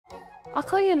I'll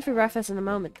call you in for breakfast in a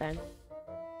moment then.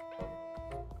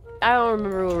 I don't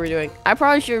remember what we're doing. I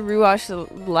probably should rewatch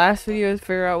the last video to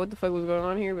figure out what the fuck was going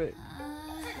on here, but...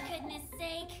 Goodness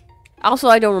sake. Also,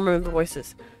 I don't remember the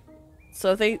voices.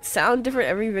 So if they sound different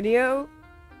every video...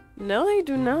 No, they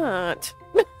do not.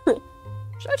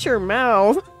 Shut your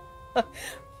mouth. For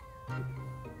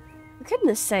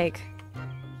goodness sake.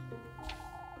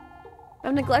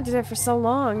 I've neglected it for so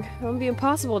long. It would be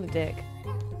impossible to dig.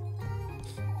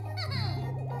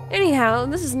 Anyhow,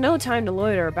 this is no time to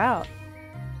loiter about.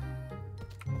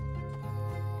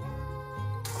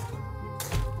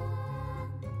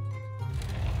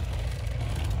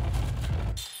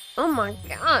 Oh my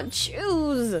god,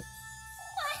 shoes! What is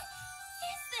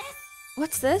this?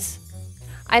 What's this?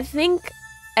 I think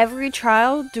every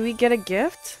trial, do we get a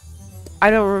gift?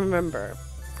 I don't remember.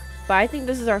 But I think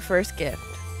this is our first gift.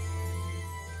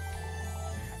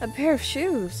 A pair of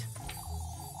shoes.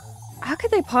 How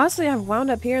could they possibly have wound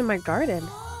up here in my garden?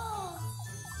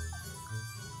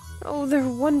 Oh, they're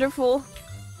wonderful.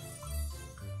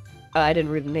 I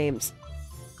didn't read the names.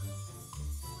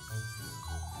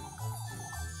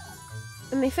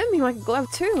 And they fit me like a glove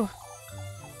too.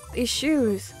 These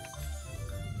shoes.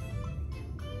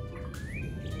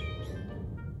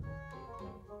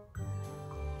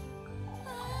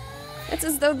 It's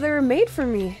as though they were made for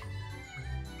me.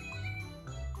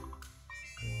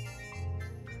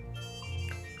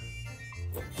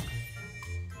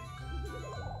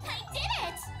 I did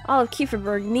it! All of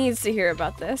Kieferberg needs to hear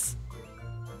about this.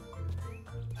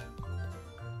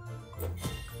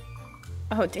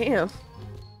 Oh, damn.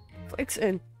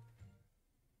 Flexin'.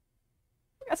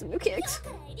 Got some new kicks.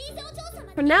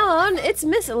 From now on, it's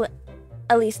Miss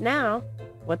Elise now.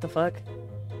 What the fuck?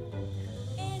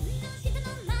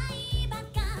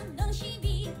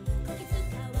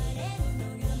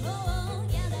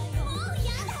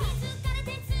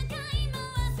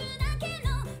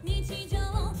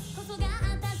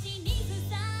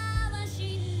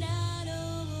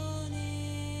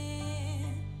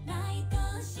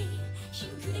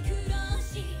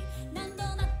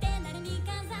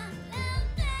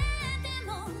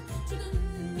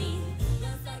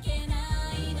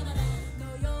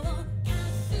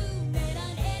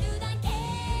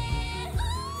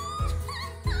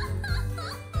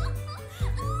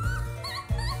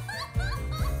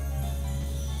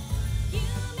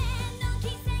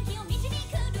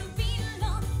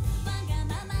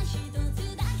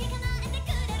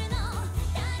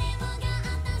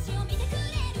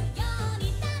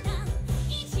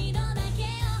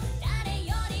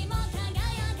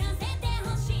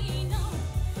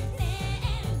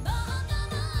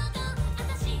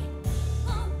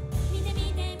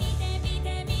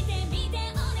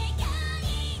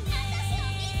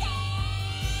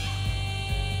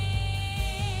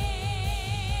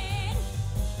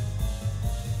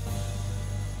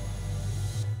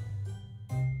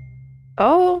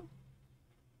 Oh.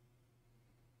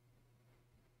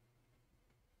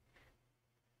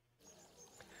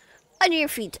 On your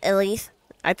feet, Elise.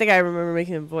 I think I remember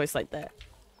making a voice like that.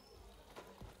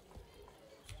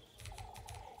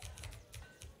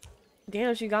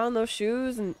 Damn, she got on those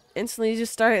shoes and instantly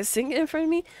just started singing in front of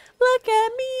me. Look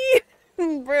at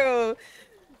me! Bro,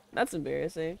 that's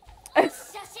embarrassing. Shush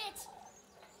it!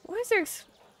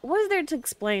 What is there to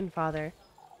explain, Father?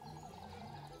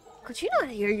 Could you not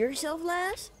hear yourself,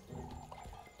 lass?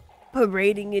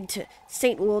 Parading into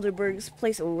St. Wilderberg's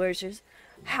place of worship,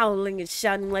 howling and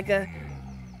shouting like a...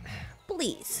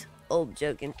 Please, old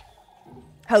joking.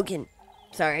 Hogan.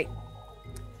 Sorry.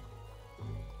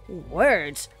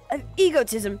 Words of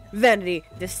egotism, vanity,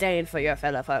 disdain for your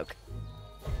fellow folk.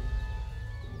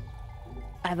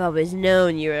 I've always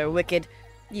known you were wicked,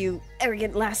 you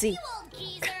arrogant lassie. You old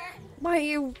geezer! Why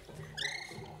you...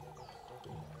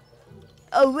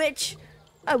 A witch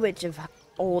of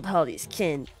old Holly's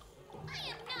kin. I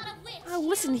am not a witch! Oh,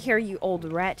 listen here, you old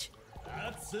wretch.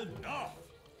 That's enough.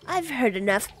 I've heard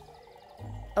enough.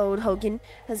 Old Hogan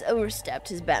has overstepped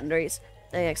his boundaries.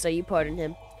 I ask that you pardon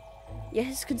him. Yet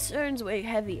his concerns weigh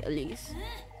heavy, Elise.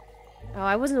 Oh,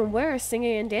 I wasn't aware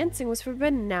singing and dancing was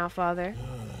forbidden now, Father.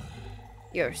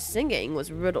 Your singing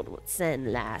was riddled with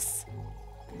sin, lass.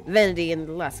 Vanity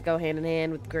and lust go hand in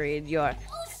hand with greed. Oh,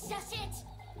 shush it!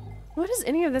 What does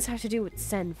any of this have to do with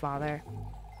sin, Father?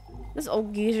 This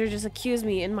old geezer just accused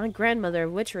me and my grandmother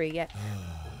of witchery, yet...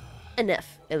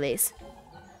 Enough, Elise.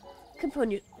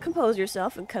 Compose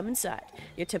yourself and come inside.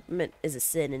 Your temperament is a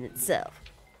sin in itself.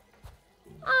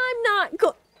 I'm not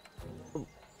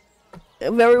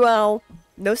Very well.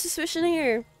 No suspicion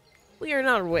here. We are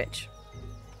not a witch.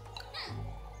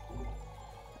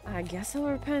 I guess I'll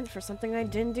repent for something I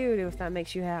didn't do if that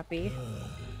makes you happy.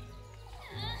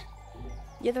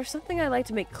 Yeah, there's something I'd like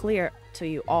to make clear to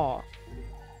you all.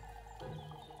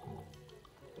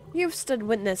 You've stood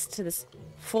witness to this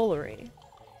foolery.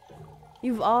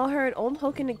 You've all heard old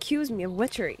Hoken accuse me of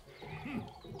witchery.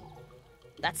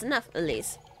 That's enough,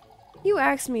 Elise. You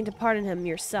asked me to pardon him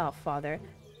yourself, Father,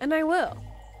 and I will.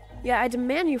 Yeah, I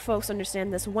demand you folks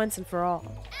understand this once and for all.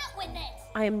 Out with it!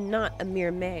 I am not a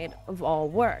mere maid of all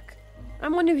work.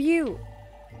 I'm one of you.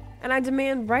 And I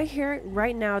demand right here,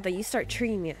 right now, that you start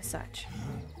treating me as such.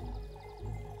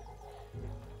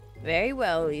 Very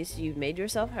well, Elise, you've made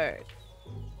yourself heard.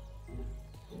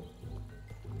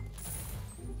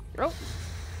 Oh.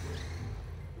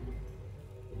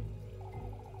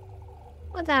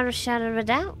 Without a shadow of a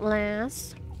doubt,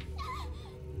 lass.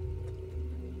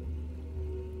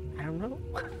 I don't know.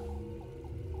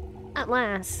 At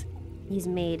last, he's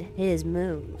made his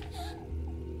move.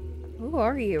 Who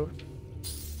are you?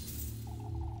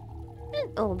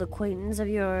 An old acquaintance of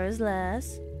yours,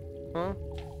 lass. Huh?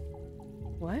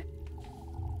 What?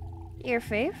 You're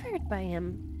favored by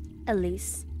him.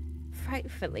 Elise.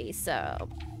 Frightfully so.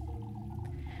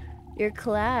 You're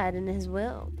clad in his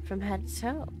will, from head to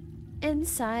toe.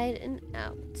 Inside and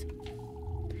out.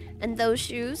 And those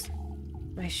shoes?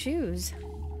 My shoes?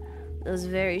 Those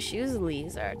very shoes,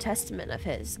 Elise, are a testament of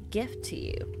his gift to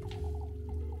you.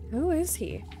 Who is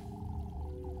he?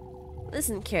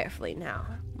 Listen carefully now,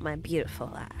 my beautiful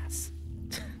lass.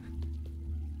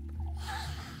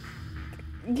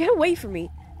 Get away from me.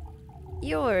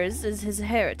 Yours is his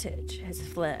heritage, his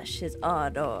flesh, his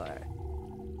ardor.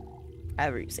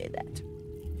 However you say that.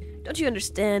 Don't you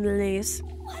understand, Elise?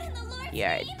 What in the Lord's You're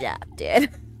name? adopted.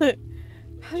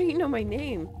 How do you know my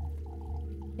name?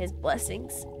 His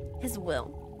blessings, his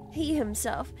will. He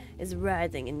himself is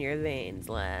writhing in your veins,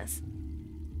 lass.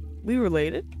 We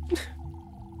related?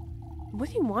 What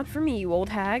do you want from me, you old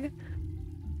hag?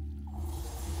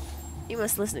 You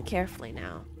must listen carefully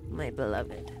now, my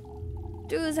beloved.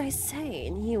 Do as I say,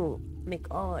 and he will make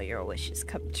all your wishes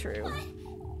come true.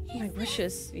 My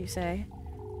wishes, you say?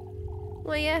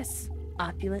 Why, yes.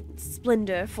 Opulence,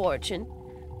 splendor, fortune.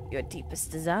 Your deepest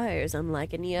desires,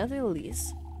 unlike any other,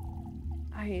 Elise.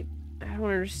 I don't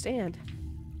understand.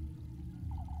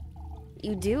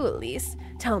 You do, Elise.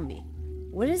 Tell me,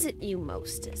 what is it you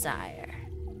most desire?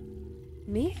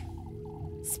 Me?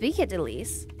 Speak it,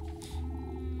 Elise.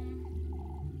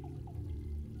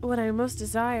 What I most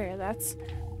desire, that's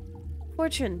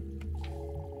fortune.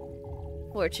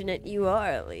 Fortunate you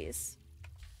are, Elise.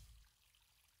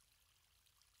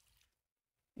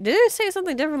 Did it say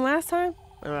something different last time?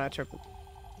 I'm not tripping.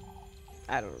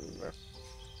 I don't remember.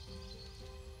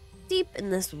 Deep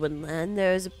in this woodland,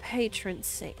 there is a patron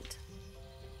saint.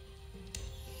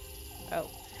 Oh.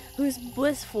 Whose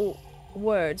blissful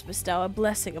words bestow a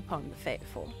blessing upon the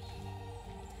faithful.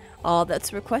 All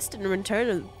that's requested in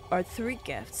return are 3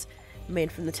 gifts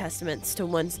made from the testaments to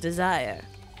one's desire.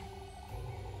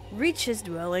 Reach his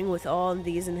dwelling with all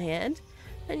these in hand,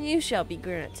 and you shall be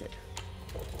granted.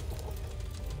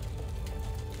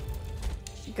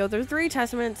 Go through 3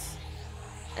 testaments,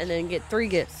 and then get 3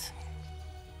 gifts.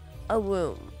 A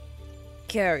womb,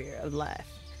 carrier of life.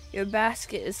 Your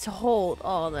basket is to hold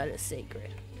all that is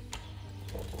sacred.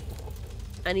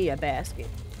 I need a basket.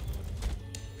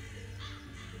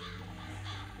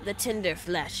 The tender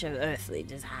flesh of earthly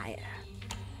desire.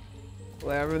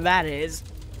 Wherever that is.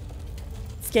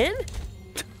 Skin?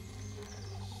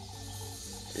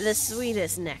 The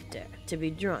sweetest nectar to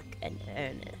be drunk in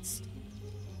earnest.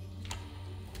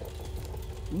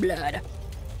 Blood.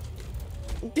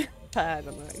 I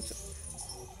don't know.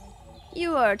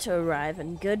 You are to arrive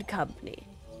in good company,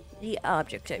 the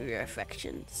object of your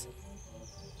affections.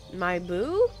 My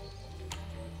boo?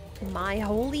 My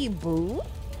holy boo?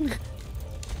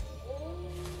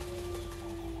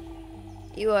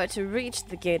 You are to reach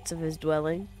the gates of his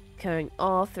dwelling, carrying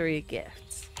all 3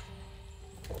 gifts.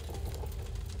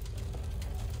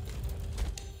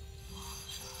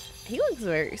 He looks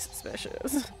very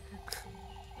suspicious.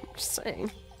 I'm just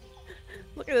saying.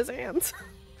 Look at his hands.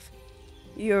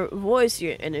 Your voice,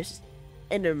 your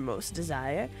innermost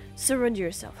desire, surrender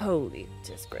yourself wholly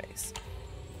to his grace.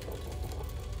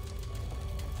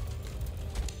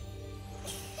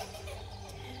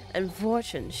 And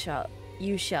fortune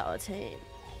you shall attain.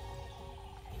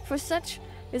 For such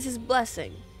is his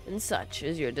blessing, and such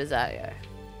is your desire.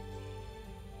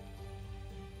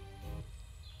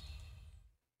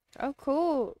 Oh,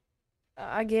 cool.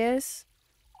 I guess.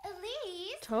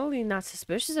 Elise? Totally not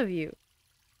suspicious of you.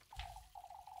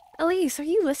 Elise, are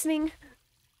you listening?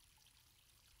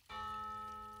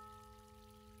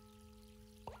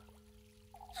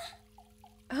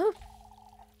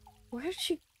 Where did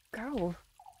she go?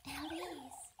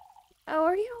 Elise. Oh,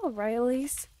 are you alright,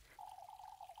 Elise?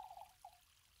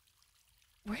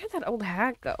 Where did that old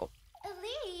hag go?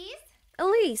 Elise.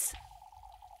 Elise!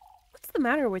 What's the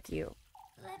matter with you?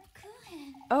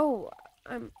 Lebkuchen. Oh,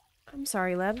 I'm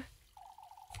sorry, Leb.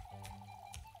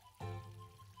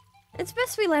 It's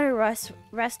best we let her rest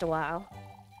a while.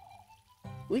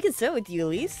 We can sit with you,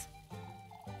 Elise.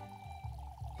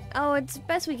 Oh, it's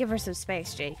best we give her some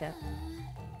space, Jacob.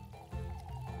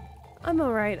 I'm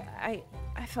alright. I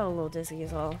felt a little dizzy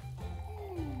is all.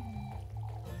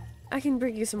 I can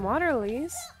bring you some water,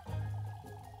 Elise.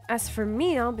 As for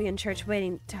me, I'll be in church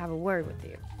waiting to have a word with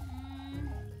you.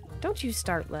 Don't you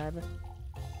start, Leb.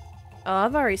 Oh,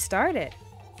 I've already started.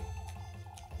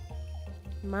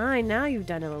 My, now you've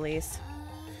done it, Elise.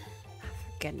 For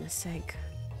goodness sake.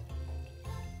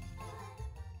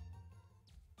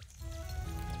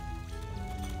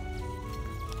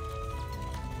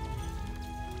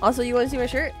 Also, you want to see my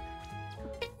shirt?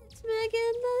 It's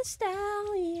Megan the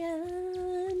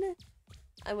Stallion.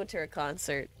 I went to her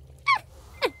concert.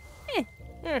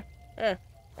 I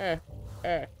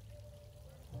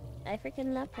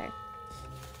freaking love her.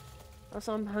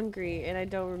 Also, I'm hungry and I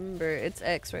don't remember. It's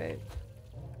X, right?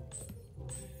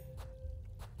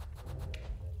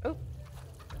 Oh.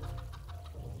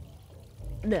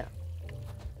 No.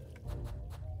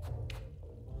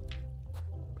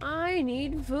 I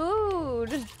need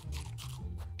food.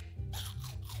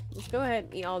 Let's go ahead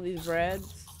and eat all these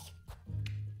breads.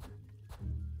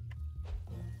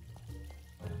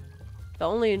 The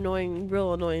only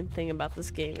real annoying thing about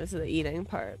this game is the eating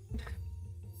part.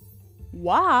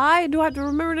 Why do I have to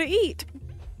remember to eat?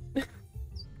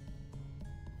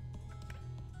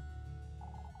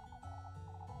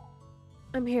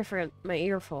 I'm here for my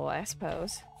earful, I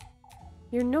suppose.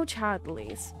 You're no child,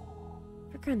 Elise.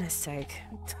 For goodness sake.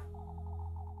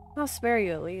 I'll spare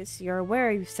you, Elise. You're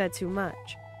aware you've said too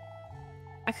much.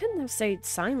 I couldn't have stayed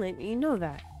silent, you know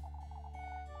that.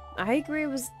 I agree it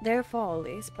was their fault,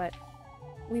 Elise, but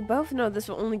we both know this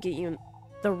will only get you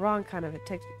the wrong kind of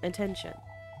attention.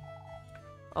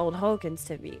 Old Hulkins,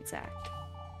 to be exact.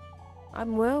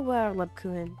 I'm well aware,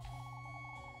 Lebkuchen.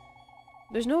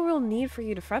 There's no real need for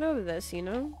you to fret over this, you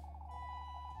know?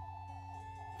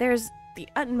 There's the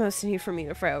utmost need for me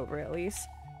to fret over, at least.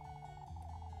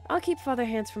 I'll keep Father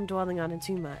Hans from dwelling on it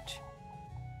too much.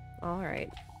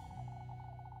 Alright.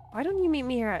 Why don't you meet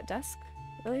me here at dusk,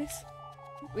 Elise?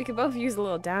 We could both use a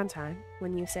little downtime,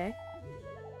 wouldn't you say?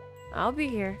 I'll be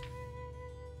here.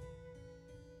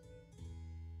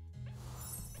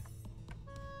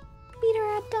 Meet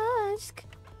her at dusk.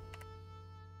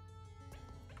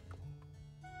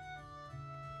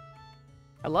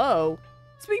 Hello?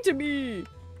 Speak to me!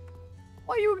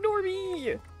 Why you ignore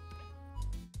me?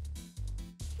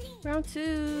 Round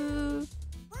 2.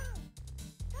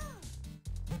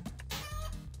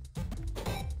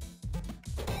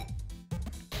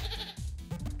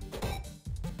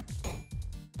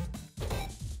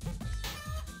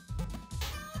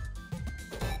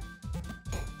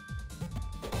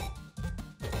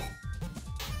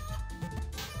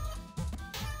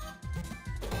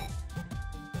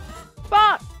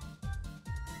 Fuck!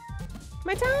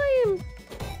 My time!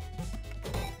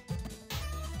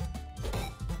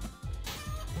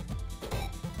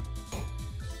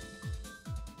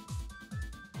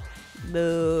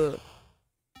 No.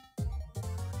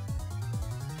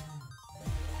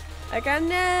 I got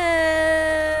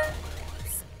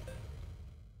next.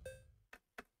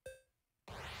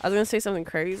 I was gonna say something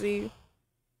crazy,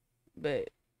 but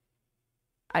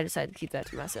I decided to keep that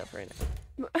to myself right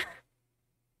now.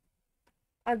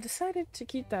 I've decided to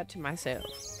keep that to myself.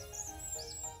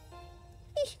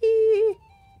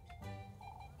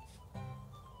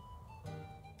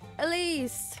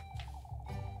 Elise!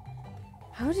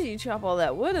 How did you chop all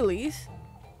that wood, Elise?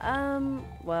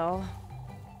 Well...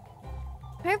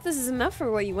 I hope this is enough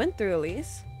for what you went through,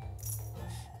 Elise.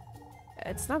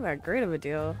 It's not that great of a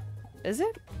deal, is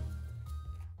it?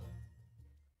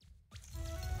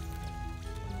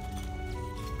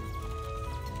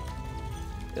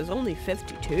 There's only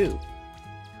 52.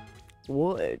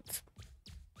 What?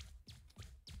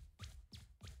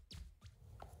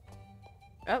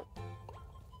 Oh.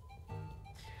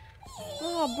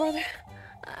 Oh, brother.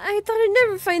 I thought I'd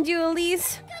never find you,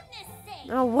 Elise. Goodness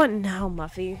sake. Oh, what now,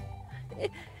 Muffy?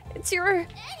 It's your...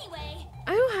 Anyway.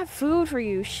 I don't have food for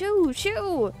you. Shoo,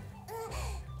 shoo.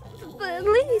 But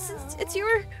Elise, it's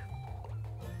your...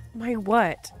 My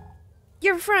what?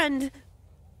 Your friend.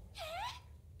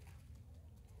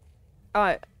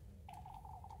 The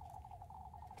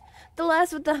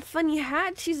lass with the funny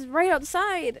hat, she's right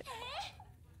outside.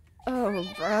 Oh,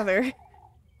 brother.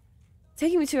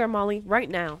 Taking me to her, Molly, right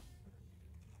now.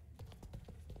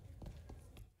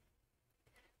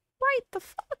 Right the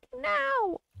fuck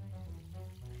now!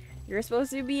 You're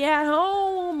supposed to be at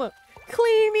home!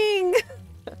 Cleaning!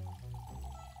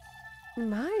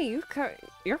 My,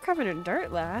 you're covered in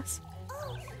dirt, lass.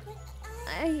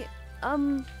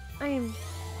 I'm...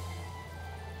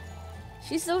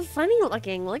 She's so funny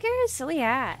looking. Look at her silly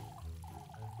hat.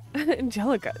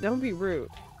 Angelica, don't be rude.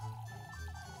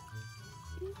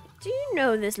 Do you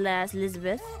know this lass,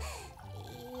 Elizabeth?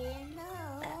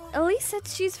 Elise said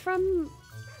she's from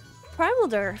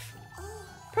Primaldorf.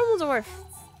 Primaldorf.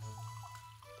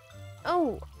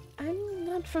 Oh, I'm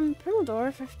not from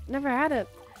Primaldorf. I've never had it.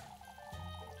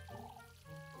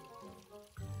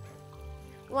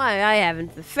 Why, I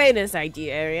haven't the faintest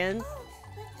idea, Ariane.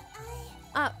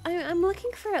 I'm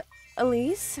looking for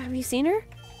Elise. Have you seen her?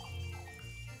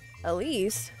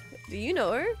 Elise? Do you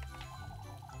know her?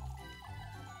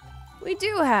 We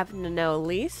do happen to know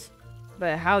Elise.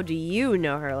 But how do you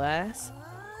know her, lass?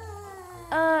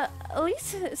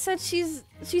 Elise said she's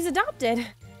adopted.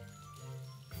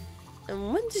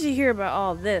 And when did you hear about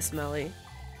all this, Melly?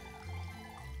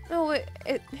 Oh,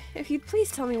 if you'd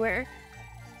please tell me where.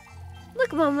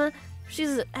 Look, Mama, she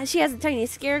has a tiny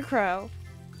scarecrow.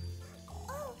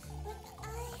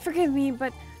 Forgive me,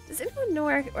 but does anyone know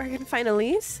where I can find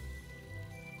Elise?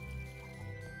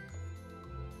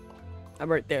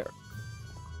 I'm right there.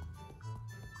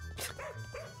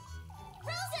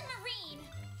 Frozen Marine!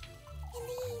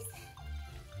 Elise!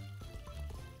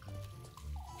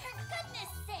 For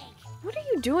goodness sake! What are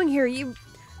you doing here? You're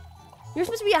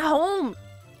supposed to be at home.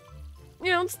 You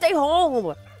know, stay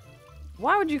home.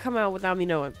 Why would you come out without me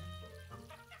knowing?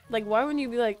 Like, why wouldn't you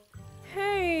be like,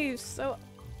 hey, so...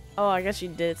 Oh, I guess she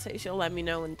did say she'll let me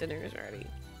know when dinner is ready.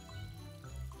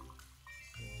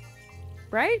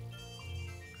 Right?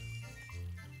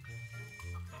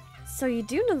 So you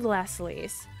do know the last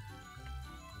Elise.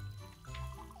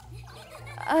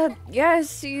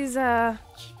 Yes, she's,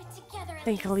 Keep it together,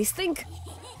 think, Elise, think.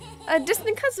 A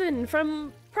distant cousin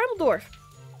from Primaldorf.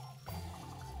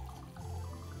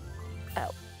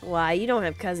 Oh, why, you don't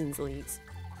have cousins, Elise.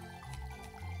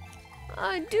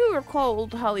 I do recall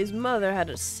old Holly's mother had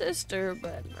a sister,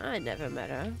 but I never met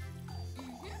her.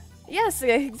 Yes,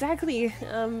 exactly.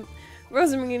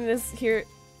 Rosemary is here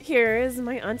is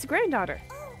my aunt's granddaughter.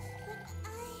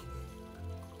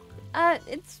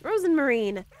 It's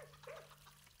Rosemarine.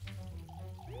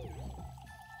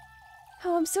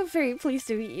 Oh, I'm so very pleased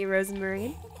to meet you,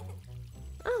 Rosemarine.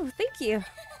 Oh, thank you.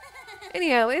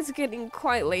 Anyhow, it's getting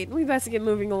quite late. We best get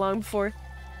moving along before...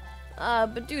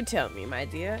 but do tell me, my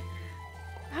dear.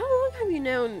 How long have you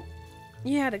known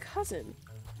you had a cousin?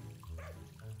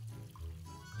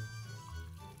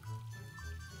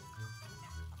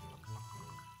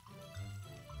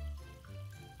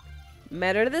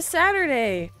 Met her this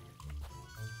Saturday.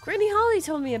 Granny Holly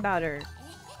told me about her.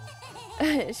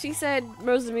 She said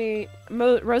Rosemarine,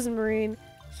 Rosemarine.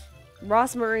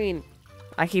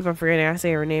 I keep on forgetting I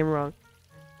say her name wrong.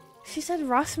 She said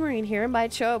Rosemarine here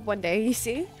might show up one day, you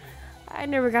see? I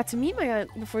never got to meet my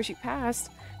aunt before she passed,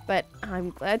 but I'm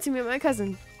glad to meet my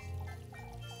cousin.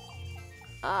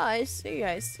 Ah, I see,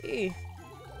 I see.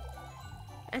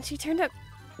 And she turned up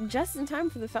just in time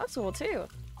for the festival, too.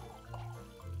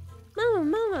 Mama,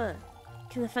 Mama,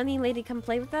 can the funny lady come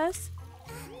play with us?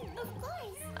 Of course.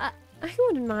 I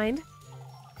wouldn't mind.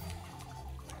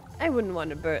 I wouldn't want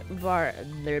to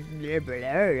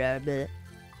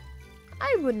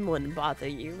I wouldn't want to bother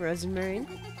you, Rosemarine.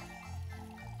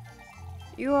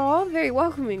 You are all very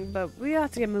welcoming, but we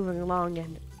ought to get moving along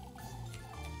and...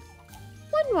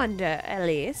 One wonder,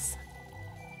 Elise.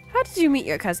 How did you meet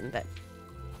your cousin then?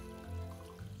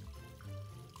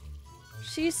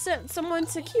 She sent someone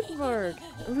to Kieferberg.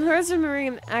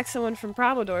 Rosemarine asked someone from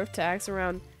Primaldorf to ask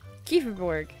around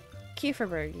Kieferberg.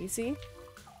 Kieferberg, you see?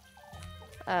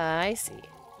 I see.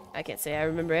 I can't say I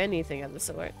remember anything of the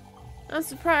sort. I'm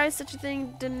surprised such a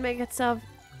thing didn't make itself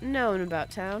known about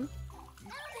town.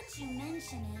 Now that you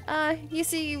mention it. You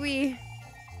see, we...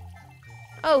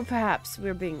 Oh, perhaps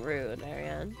we're being rude,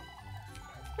 Ariane.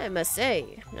 I must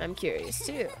say, I'm curious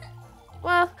too.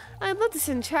 Well, I'd love to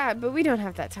sit and chat, but we don't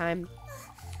have that time.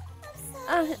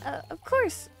 Of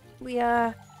course. We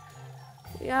ought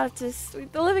to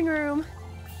sweep the living room.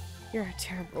 You're a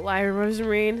terrible liar,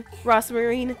 Rosemarine.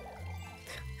 Rosemarine.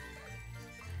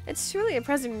 It's truly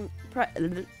a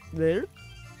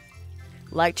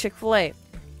like Chick-fil-A.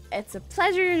 It's a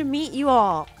pleasure to meet you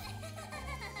all.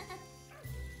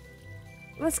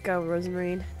 Let's go,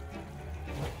 Rosemarine.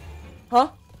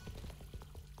 Huh?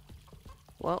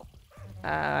 Well,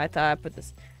 I thought I put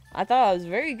this I thought I was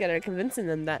very good at convincing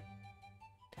them that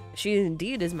she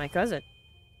indeed is my cousin.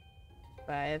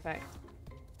 But I, in fact,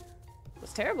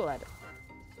 was terrible at it.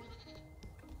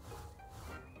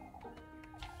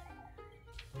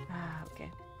 Ah, okay.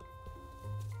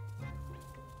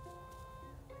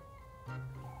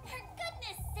 For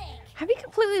goodness sake! Have you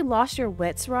completely lost your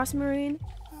wits, Rosmarine?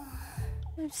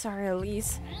 I'm sorry,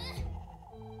 Elise.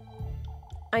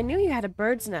 I knew you had a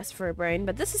bird's nest for a brain,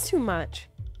 but this is too much.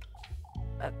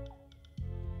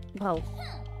 Well,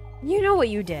 you know what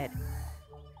you did.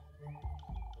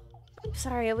 I'm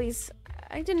sorry, Elise.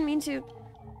 I didn't mean to.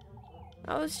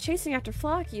 I was chasing after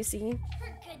Flock, you see.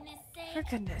 For goodness sake! For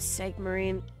goodness sake,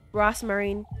 Marine.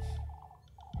 Rosmarine.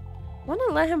 Why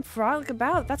not let him frolic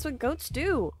about? That's what goats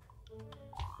do.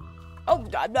 Oh,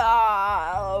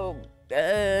 no.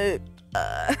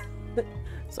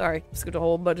 Sorry, skipped a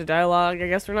whole bunch of dialogue. I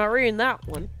guess we're not reading that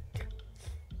one.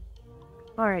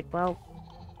 Alright, well.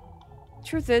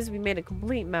 Truth is, we made a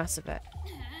complete mess of it.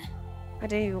 I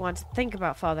didn't even want to think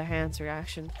about Father Hand's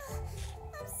reaction.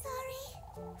 I'm sorry.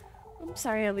 I'm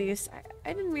sorry, Elise.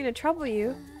 I didn't mean to trouble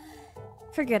you.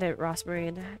 Forget it,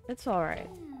 Rosmarine. It's alright.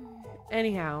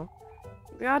 Anyhow,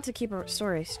 we ought to keep our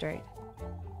story straight.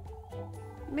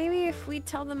 Maybe if we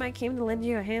tell them I came to lend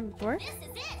you a hand before? This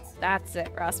is it! That's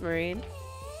it, Rosmarine.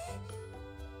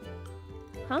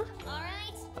 Huh?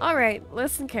 Alright? Alright,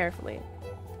 listen carefully.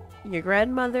 Your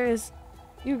grandmother is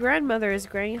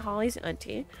Granny Holly's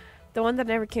auntie, the one that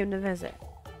never came to visit.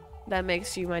 That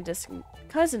makes you my distant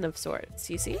cousin of sorts,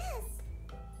 you see?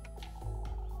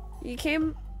 You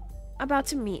came about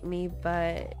to meet me,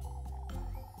 but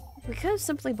we could have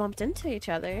simply bumped into each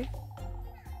other.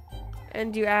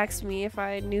 And you asked me if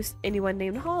I knew anyone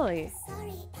named Holly.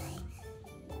 Sorry,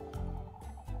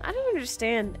 I don't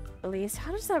understand, Elise.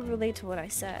 How does that relate to what I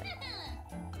said?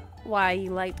 Why,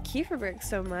 you liked Kieferberg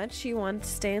so much, you wanted to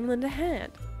stay and lend a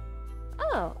hand.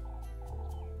 Oh.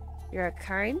 You're a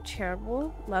kind,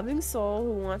 charitable, loving soul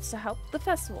who wants to help the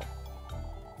festival.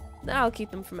 That'll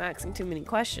keep them from asking too many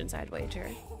questions, I'd wager.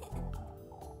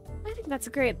 I think that's a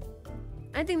great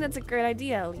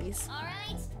idea, Elise.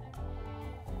 Alright?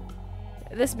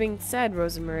 This being said,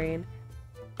 Rosmarine.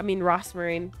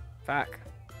 Fuck.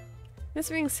 This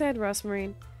being said,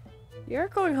 Rosmarine, you're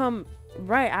going home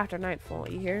right after nightfall,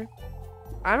 you hear?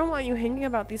 I don't want you hanging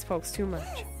about these folks too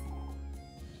much.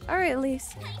 Alright,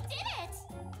 Elise. I did it!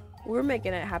 We're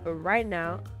making it happen right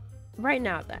now. Right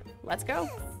now, then. Let's go.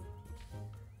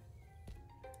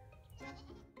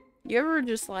 You ever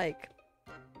just like...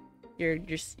 your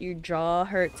jaw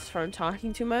hurts from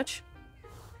talking too much?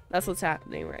 That's what's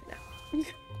happening right now.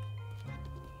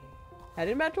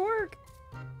 Heading back to work.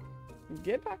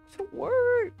 Get back to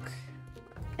work.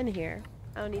 In here.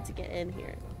 I don't need to get in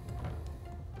here.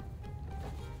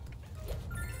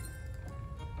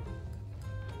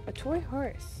 A toy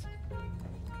horse.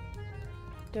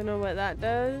 Don't know what that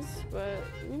does, but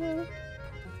you know,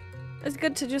 it's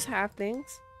good to just have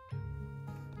things.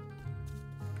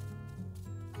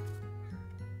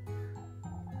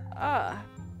 Ah,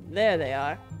 there they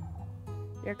are.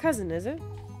 Your cousin, is it?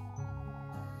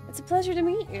 It's a pleasure to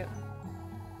meet you.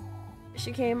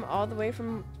 She came all the way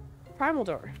from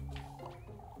Primaldorf.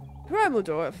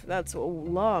 Primaldorf? That's a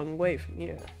long way from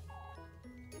here.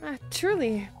 Ah,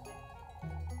 truly.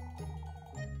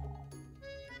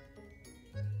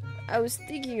 I was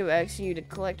thinking of asking you to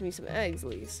collect me some eggs,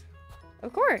 Lise.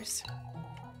 Of course.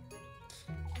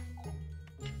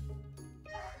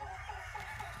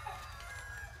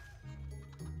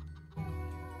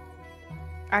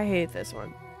 I hate this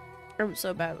one. I'm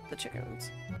so bad with the chickens.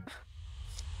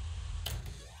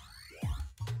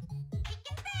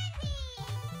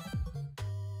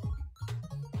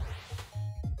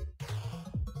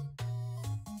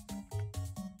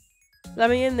 Let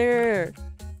me in there.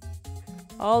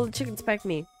 All the chickens peck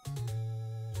me.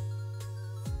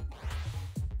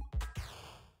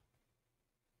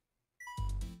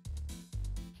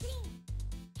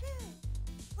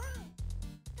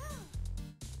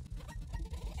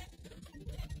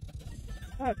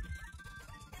 Oh.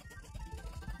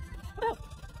 Oh.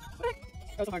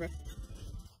 Oh, so hungry.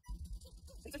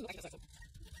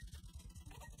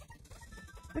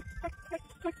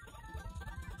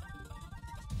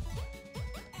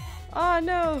 Oh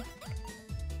no!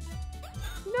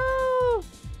 No!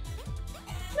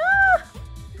 No!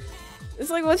 It's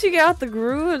like once you get out the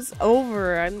groove, it's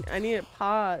over. I need to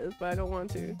pause, but I don't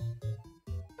want to.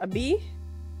 A bee?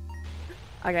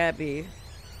 I got a bee.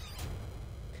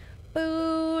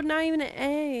 Boo! Not even an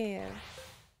A.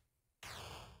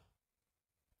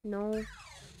 No.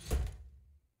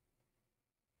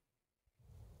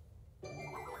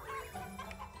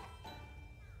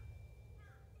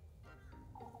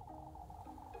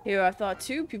 Here, I thought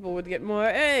 2 people would get more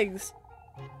eggs.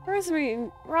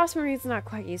 Rosmarine's not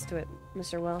quite used to it,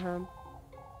 Mr. Wilhelm.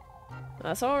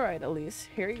 That's alright, Elise.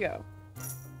 Here you go.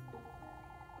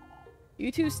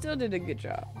 You 2 still did a good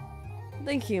job.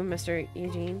 Thank you, Mr.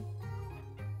 Eugene.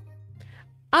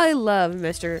 I love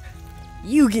Mr.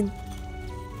 Eugen.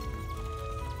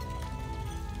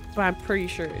 But I'm pretty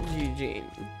sure it's Eugene.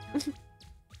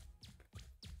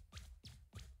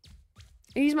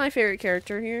 He's my favorite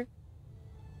character here.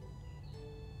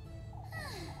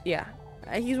 Yeah,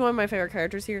 he's one of my favorite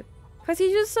characters here. Because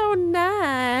he's just so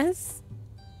nice.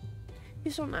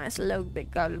 He's so nice, a little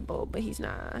bit gullible, but he's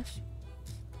nice.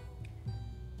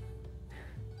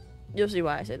 You'll see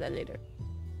why I say that later.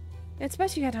 It's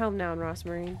best you head home now,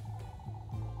 Rosmarine.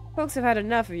 Folks have had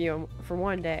enough of you for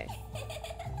one day.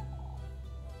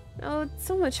 Oh, it's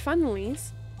so much fun,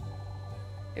 Elise.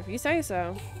 If you say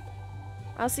so.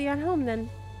 I'll see you at home then.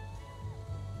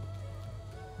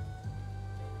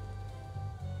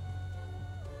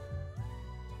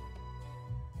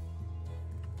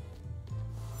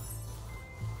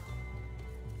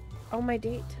 Oh, my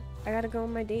date. I gotta go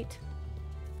on my date.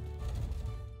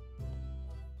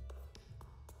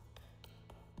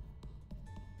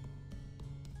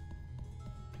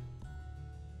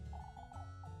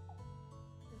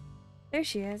 There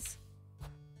she is.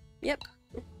 Yep.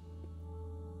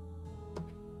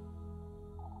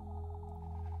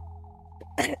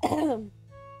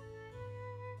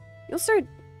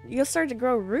 You'll start to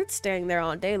grow roots staying there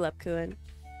all day, Lepkuin.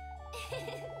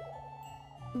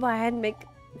 Well, I'd make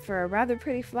for a rather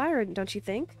pretty flower, don't you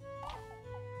think?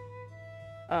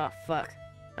 Oh, fuck.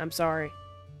 I'm sorry.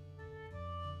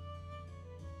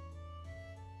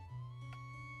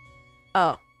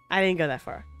 Oh, I didn't go that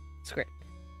far. It's great.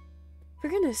 For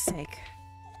goodness sake.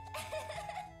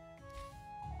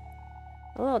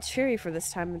 A little cheery for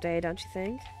this time of day, don't you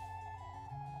think?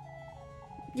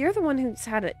 You're the one who's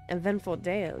had an eventful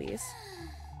day, at least.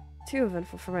 Too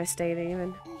eventful for my state,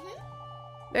 even.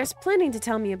 There's plenty to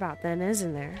tell me about then,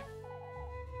 isn't there?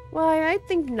 Why, I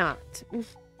think not.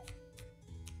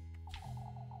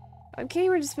 I came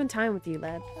here to spend time with you,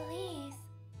 lad. Please.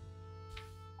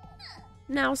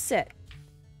 Now sit.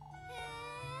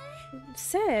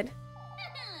 Sit?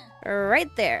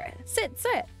 Right there. Sit,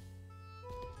 sit.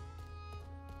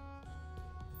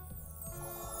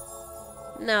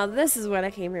 Now this is what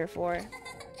I came here for.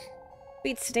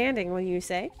 Beats standing, will you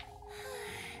say?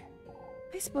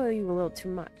 I spoil you a little too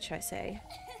much, I say.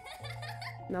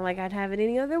 Not like I'd have it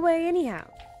any other way anyhow.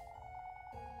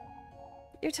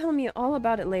 You're telling me all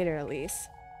about it later, Elise.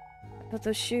 About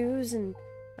those shoes and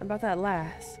about that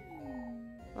lass.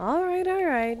 Alright,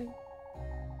 alright.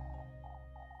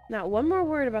 Not one more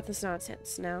word about this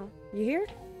nonsense now. You hear?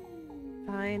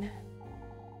 Fine.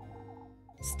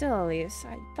 Still, Elise,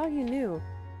 I thought you knew.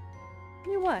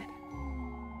 Knew what?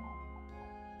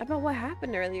 About what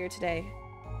happened earlier today.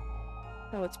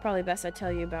 Oh, it's probably best I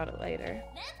tell you about it later.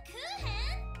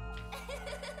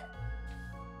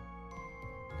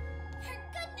 For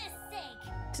goodness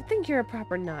sake. To think you're a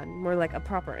proper nun, more like a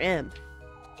proper imp.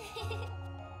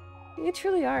 You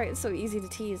truly are. It's so easy to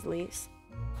tease, Elise.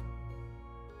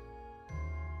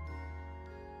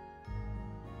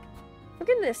 For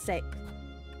goodness sake.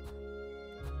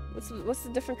 What's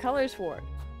the different colors for?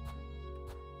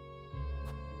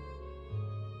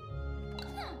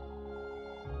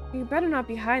 You better not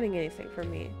be hiding anything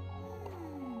from me.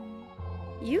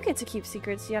 You get to keep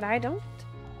secrets, yet I don't.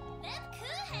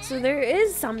 So there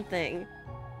is something.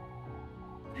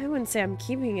 I wouldn't say I'm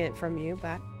keeping it from you,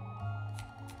 but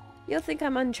you'll think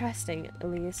I'm untrusting,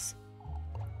 Elise.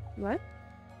 What?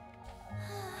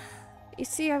 You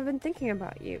see, I've been thinking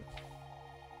about you.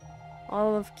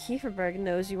 All of Kieferberg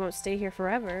knows you won't stay here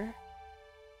forever.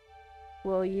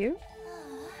 Will you?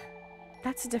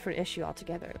 That's a different issue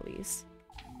altogether, Elise.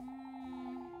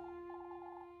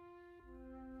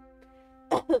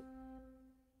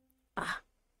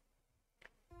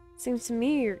 Seems to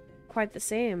me you're quite the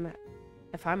same,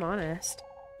 if I'm honest.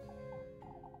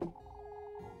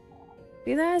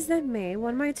 Be that as that may,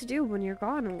 what am I to do when you're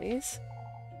gone, Elise?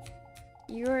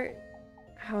 You're...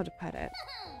 how to put it?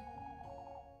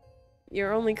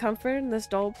 Your only comfort in this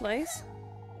dull place?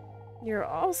 You're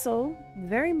also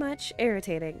very much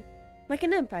irritating. Like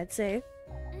an imp, I'd say.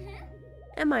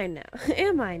 Am I now?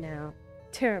 Am I now?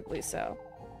 Terribly so.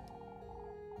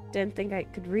 Didn't think I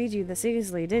could read you this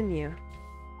easily, didn't you?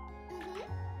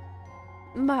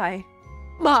 My.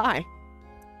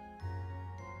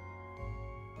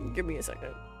 Give me a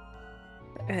second.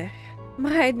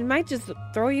 Might just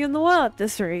throw you in the well at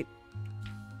this rate.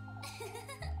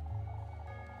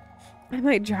 I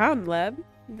might drown, Leb.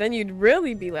 Then you'd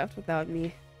really be left without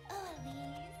me.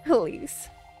 Elise.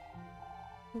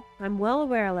 I'm well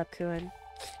aware, Lepkuin.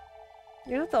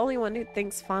 You're not the only one who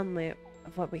thinks fondly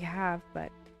of what we have,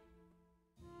 but...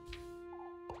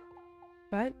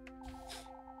 But...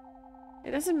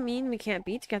 It doesn't mean we can't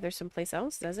be together someplace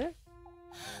else, does it?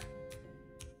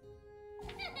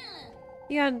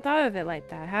 You hadn't thought of it like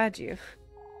that, had you?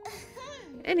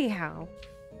 Anyhow,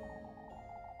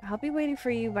 I'll be waiting for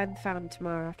you by the fountain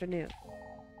tomorrow afternoon.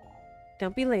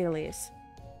 Don't be late, Elise.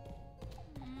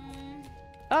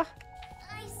 Oh,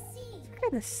 I see. for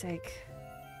goodness sake.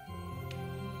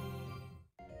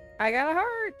 I got a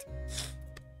heart!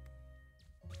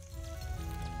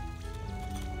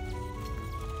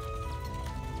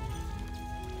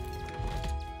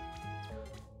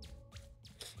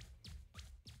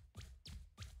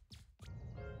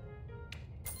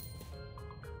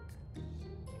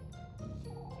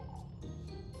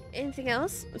 Anything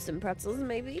else? With some pretzels,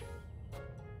 maybe?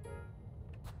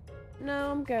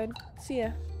 No, I'm good. See ya.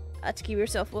 Have to keep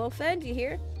yourself well fed, you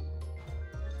hear?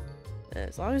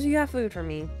 As long as you have food for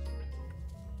me.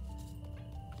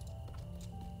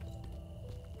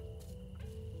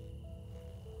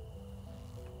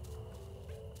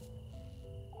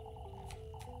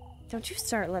 Don't you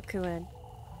start, Lepkuin.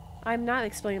 I'm not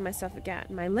explaining myself again.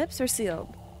 My lips are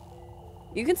sealed.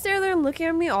 You can stare there looking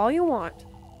at me all you want.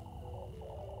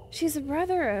 She's a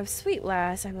rather a sweet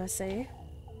lass, I must say.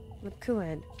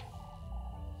 Lepkuin.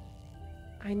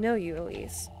 I know you,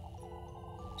 Elise.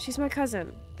 She's my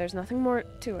cousin. There's nothing more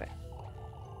to it.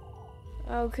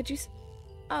 Oh, could you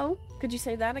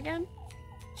say that again?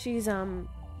 She's,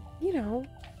 you know.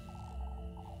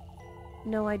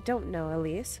 No, I don't know,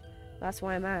 Elise. That's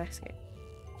why I'm asking.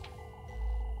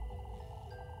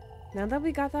 Now that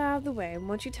we got that out of the way,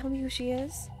 won't you tell me who she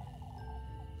is?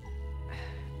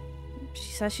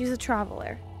 She says she's a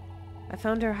traveler. I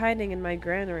found her hiding in my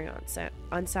granary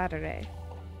on Saturday.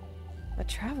 A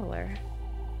traveler?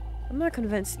 I'm not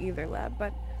convinced either, lad,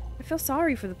 but I feel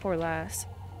sorry for the poor lass.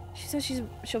 She says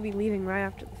she'll be leaving right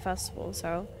after the festival,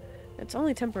 so it's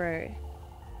only temporary.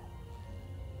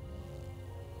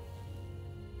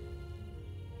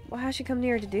 What has she come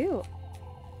near to do?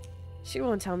 She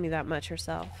won't tell me that much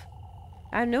herself.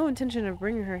 I had no intention of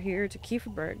bringing her here to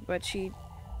Kieferberg, but she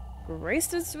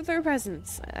graced us with her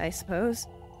presence, I suppose.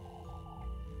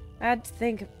 I had to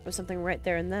think of something right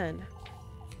there and then.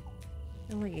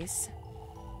 Elise.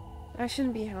 I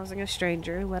shouldn't be housing a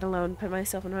stranger, let alone put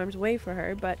myself in harm's way for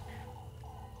her, but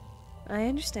I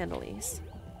understand, Elise.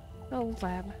 Oh,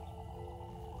 Lab.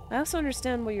 I also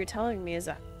understand what you're telling me is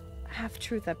a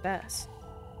half-truth at best.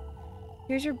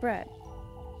 Here's your bread.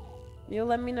 You'll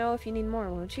let me know if you need more,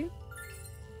 won't you?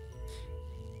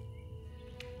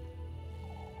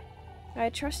 I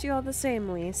trust you all the same,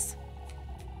 Elise.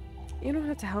 You don't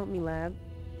have to help me, Lab.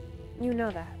 You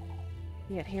know that.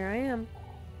 Yet here I am.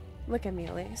 Look at me,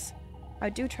 Elise. I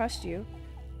do trust you.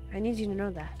 I need you to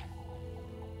know that.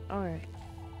 Alright.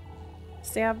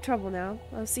 Stay out of trouble now.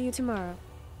 I'll see you tomorrow.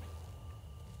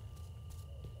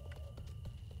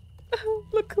 Oh,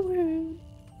 look away.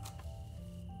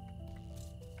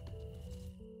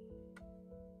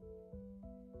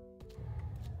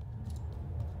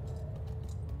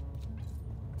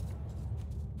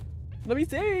 Let me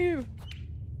save!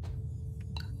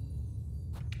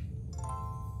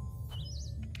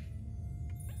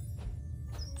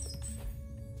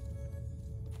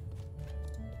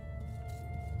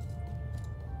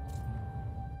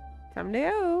 Time to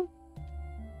go.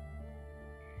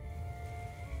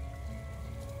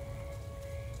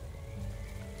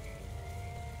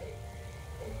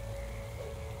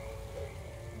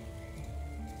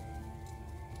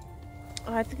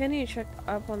 Oh, I think I need to check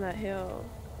up on that hill.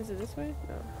 Is it this way?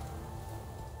 No.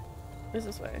 It's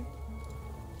this way.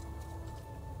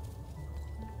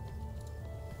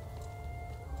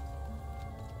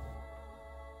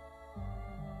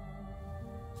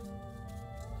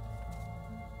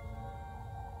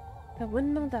 The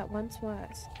windmill that once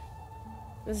was.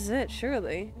 This is it,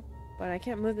 surely. But I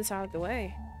can't move this out of the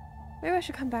way. Maybe I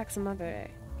should come back some other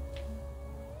day.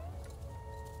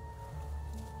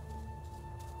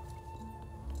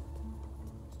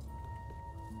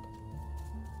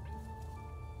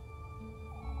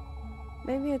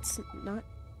 Maybe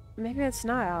it's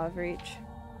not out of reach.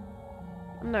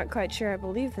 I'm not quite sure I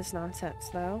believe this nonsense,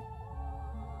 though.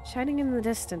 Shining in the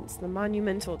distance, the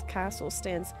monumental castle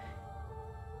stands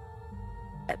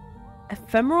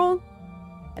ephemeral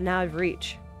and out of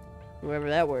reach. Whoever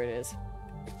that word is.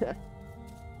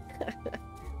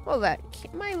 Well,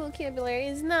 my vocabulary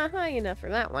is not high enough for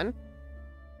that one.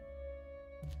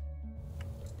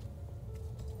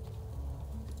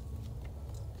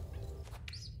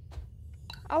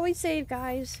 Always save,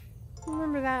 guys.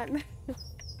 Remember that.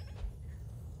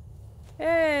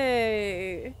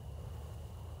 Hey.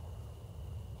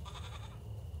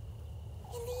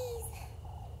 Elise.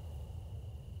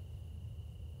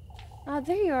 Ah,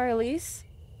 there you are, Elise.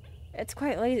 It's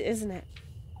quite late, isn't it?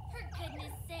 For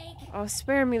goodness sake. Oh,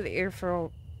 spare me the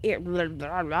earful.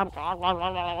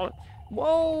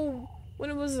 Whoa! When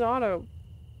it was an auto.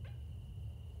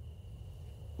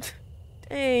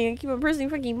 Dang, I keep on pressing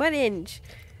fucking buttons.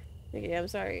 Okay, I'm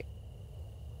sorry.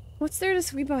 What's there to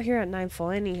sweep out here at nightfall,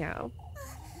 anyhow?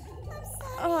 I'm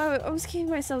sorry. Oh, I was keeping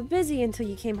myself busy until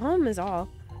you came home, is all.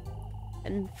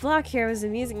 And Flock here was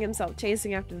amusing himself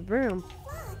chasing after the broom.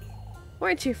 Look.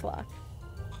 Weren't you, Flock?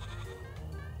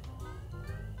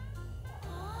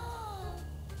 Oh.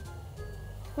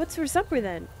 What's for supper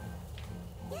then?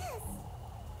 Yes.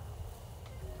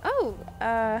 Oh,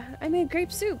 I made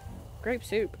grape soup. Grape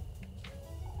soup?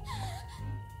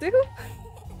 Soup?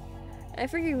 I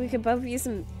figured we could both use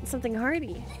something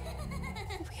hearty.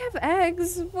 We have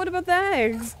eggs. What about the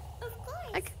eggs? Of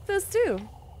course. I cooked those too.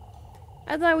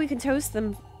 I thought we could toast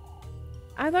them.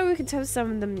 I thought we could toast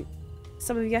some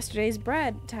of yesterday's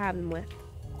bread to have them with.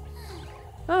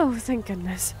 Oh, thank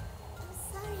goodness.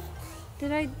 I'm sorry.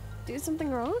 Did I do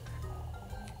something wrong?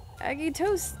 Eggy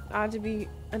toast ought to be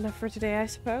enough for today, I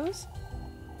suppose.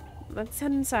 Let's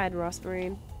head inside,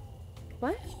 Rosmarine.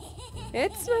 What?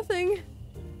 It's nothing.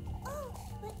 Oh,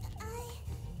 but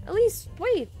I... Elise,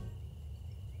 wait.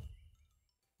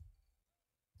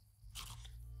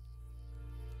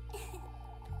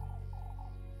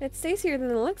 It stays here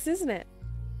than it looks, isn't it?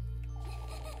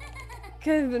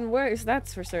 Could have been worse,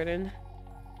 that's for certain.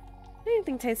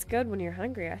 Anything tastes good when you're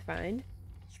hungry, I find.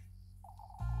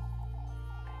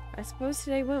 I suppose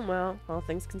today went well, all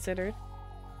things considered.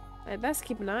 I'd best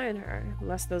keep an eye on her,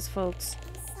 lest those folks...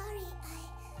 I'm sorry.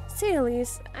 Say,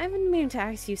 Elise, I've been meaning to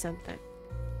ask you something.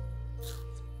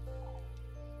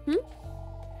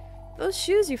 Those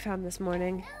shoes you found this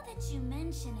morning. Now that you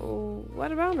mention it. Oh,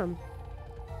 what about them?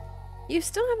 You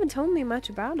still haven't told me much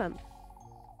about them.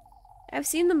 I've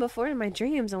seen them before in my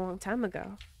dreams a long time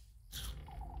ago.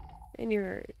 In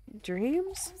your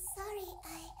dreams? I'm sorry.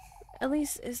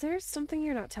 Elise, is there something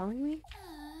you're not telling me?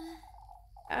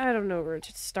 I don't know where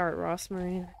to start,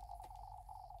 Rosmarine.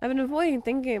 I've been avoiding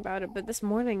thinking about it, but this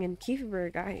morning in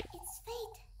Kieferberg, It's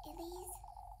fate, Elise.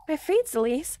 my fates,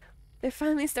 Elise, they're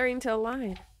finally starting to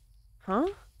align. Huh?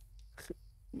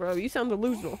 Bro, you sound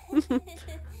delusional.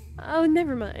 Oh,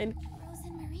 never mind. Rose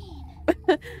and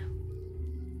Marine.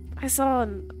 I saw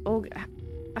an old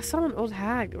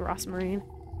hag, Rosmarine.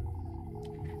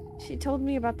 She told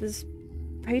me about this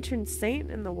patron saint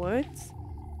in the woods.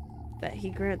 That he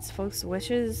grants folks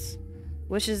wishes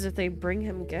if they bring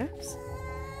him gifts.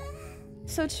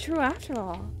 So it's true after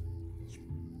all.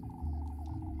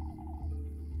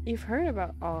 You've heard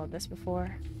about all of this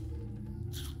before.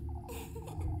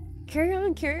 Carry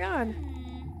on, carry on.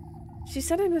 She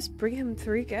said I must bring him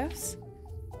 3 gifts.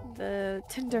 The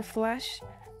tender flesh,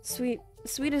 sweet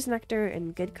as nectar,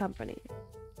 and good company.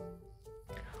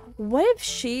 What if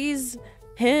she's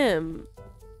him?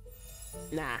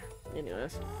 Nah,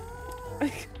 anyways.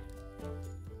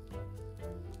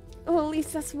 Oh,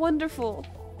 Elise, that's wonderful.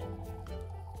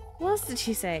 What else did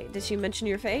she say? Did she mention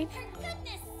your fate? For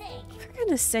goodness sake. For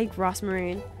goodness sake,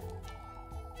 Rosmarine.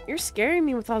 You're scaring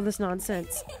me with all this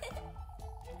nonsense.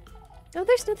 No,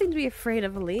 there's nothing to be afraid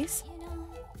of, Elise. You know,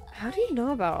 How do you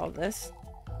know about all this?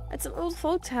 It's an old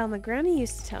folktale my granny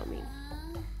used to tell me.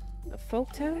 A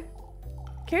folktale?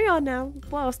 Carry on now.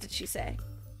 What else did she say?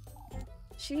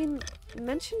 She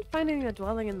mentioned finding a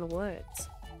dwelling in the woods.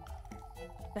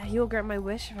 That he will grant my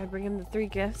wish if I bring him the 3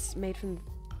 gifts made from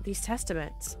these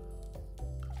testaments.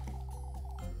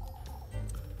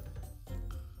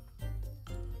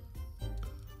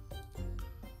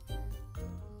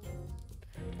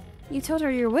 You told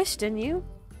her your wish, didn't you?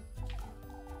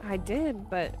 I did,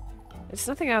 but it's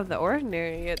nothing out of the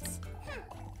ordinary. It's...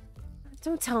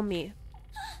 Don't tell me.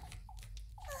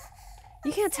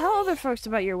 You can't tell other folks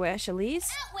about your wish,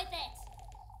 Elise. out with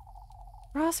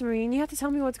it. Rosmarine, you have to tell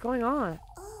me what's going on.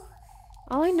 Oh,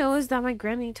 All I know is that my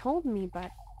granny told me,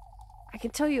 but I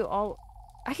can tell you all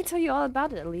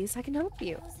about it, Elise. I can help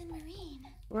you. Rose and Marine.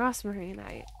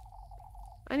 Rosmarine,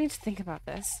 I need to think about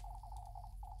this.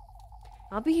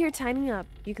 I'll be here tidying up.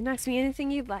 You can ask me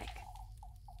anything you'd like.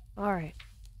 Alright.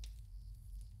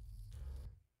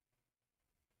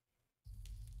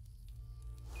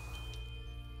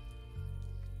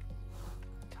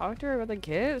 Talk to her about the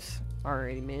gifts?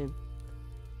 Alrighty, man.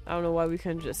 I don't know why we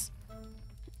couldn't just...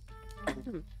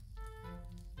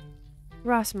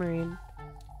 Rosmarine.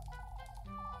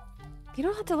 You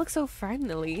don't have to look so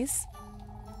frightened, Elise.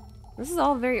 This is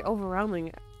all very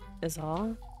overwhelming, is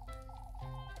all.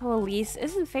 Oh, Elise,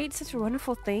 isn't fate such a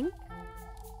wonderful thing?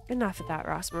 Enough of that,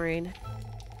 Rosmarine.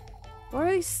 What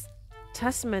are these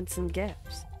testaments and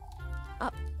gifts?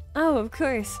 Oh, of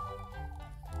course.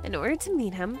 In order to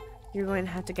meet him, you're going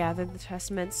to have to gather the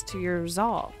testaments to your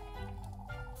resolve.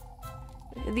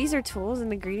 These are tools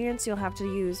and ingredients you'll have to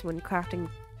use when crafting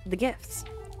the gifts.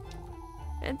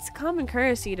 It's common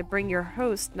courtesy to bring your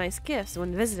host nice gifts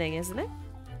when visiting, isn't it?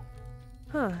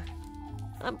 Huh.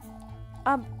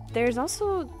 There's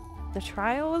also the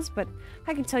trials, but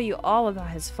I can tell you all about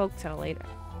his folktale later.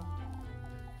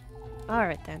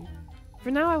 Alright then.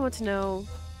 For now, I want to know...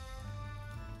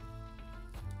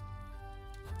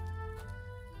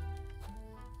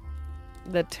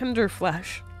 the tender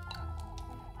flesh.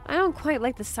 I don't quite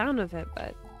like the sound of it,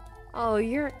 but... Oh,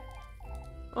 you're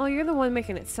the one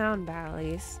making it sound bad,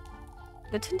 Elise.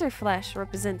 The tender flesh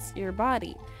represents your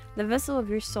body, the vessel of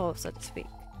your soul, so to speak.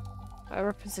 A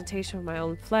representation of my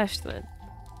own flesh, then.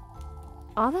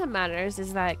 All that matters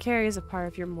is that it carries a part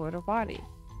of your mortal body.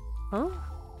 Huh?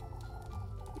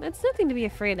 It's nothing to be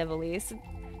afraid of, Elise.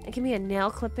 It can be a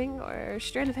nail clipping or a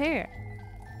strand of hair.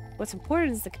 What's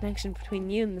important is the connection between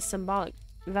you and the symbolic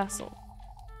vessel.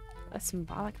 A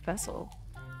symbolic vessel?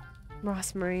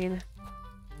 Rosmarine.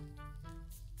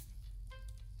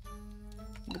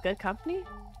 The good company?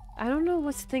 I don't know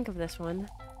what to think of this one.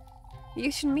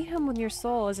 You should meet him when your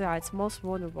soul is at its most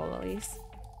vulnerable, Elise.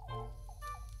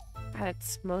 At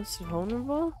its most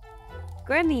vulnerable?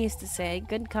 Granny used to say,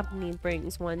 good company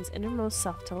brings one's innermost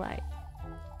self to light.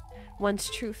 One's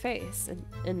true face,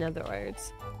 in other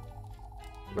words.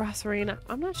 Rosmarina,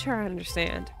 I'm not sure I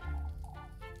understand.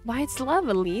 Why, it's love,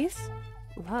 Elise.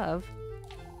 Love?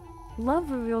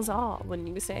 Love reveals all, wouldn't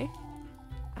you say?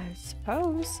 I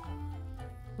suppose.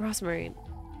 Rosmarine,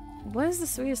 what is the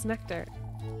sweetest nectar?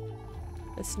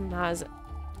 It's not,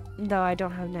 though I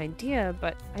don't have an idea,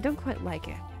 but I don't quite like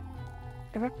it.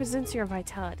 It represents your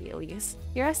vitality, Elise.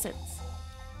 Your essence.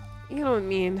 You know what I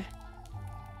mean.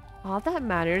 All that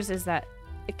matters is that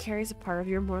it carries a part of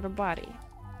your mortal body.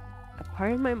 A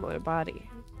part of my mortal body.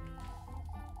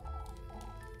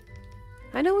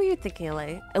 I know what you're thinking,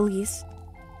 Elise.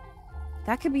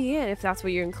 That could be it if that's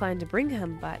what you're inclined to bring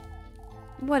him, but...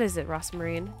 What is it,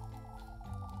 Rosmarine?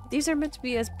 These are meant to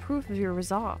be as proof of your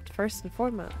resolve, first and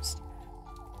foremost.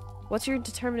 What's your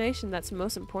determination that's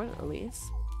most important, Elise?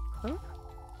 Huh?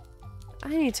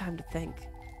 I need time to think.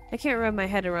 I can't wrap my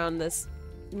head around this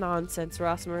nonsense,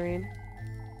 Rosmarine.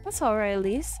 That's alright,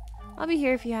 Elise. I'll be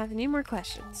here if you have any more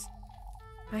questions.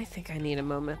 I think I need a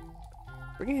moment.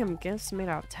 Bringing him gifts made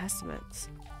out of testaments.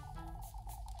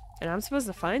 And I'm supposed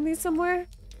to find these somewhere?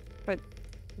 But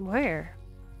where?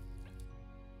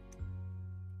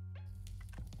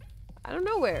 I don't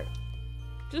know where.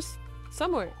 Just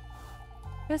somewhere.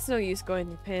 It's no use going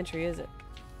to the pantry, is it?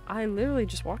 I literally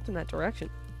just walked in that direction.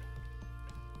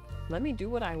 Let me do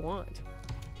what I want.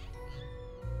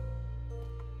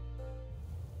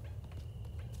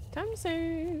 Time to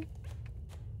save.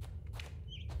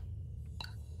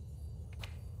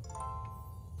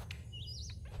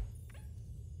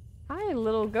 Hi,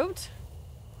 little goat.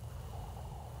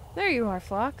 There you are,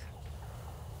 Flock.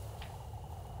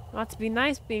 Ought to be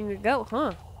nice being a goat,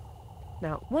 huh?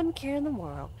 Not one care in the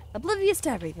world. Oblivious to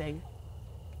everything.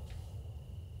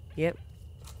 Yep.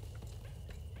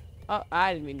 Oh,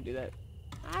 I didn't mean to do that.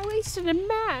 I wasted a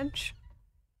match.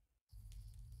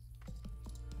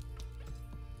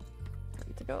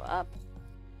 Time to go up.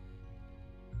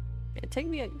 And take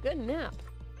me a good nap.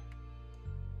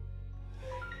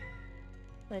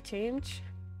 Can I change?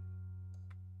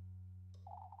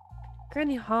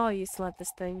 Granny Hall used to love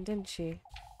this thing, didn't she?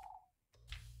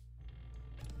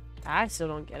 I still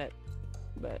don't get it,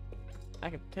 but I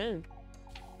can pretend.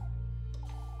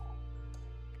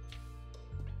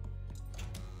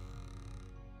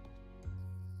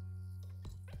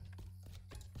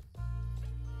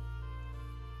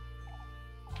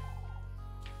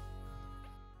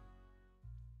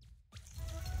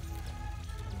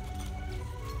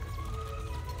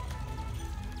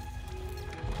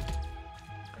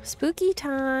 Spooky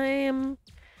time!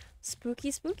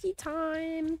 Spooky, spooky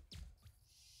time!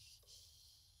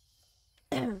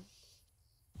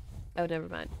 Oh, never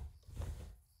mind.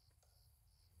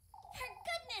 For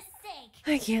goodness sake!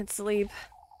 I can't sleep.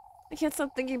 I can't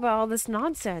stop thinking about all this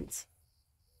nonsense.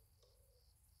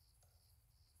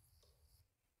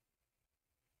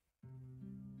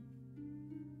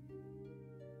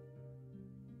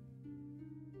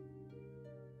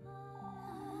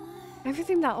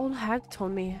 Everything that old hag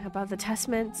told me about the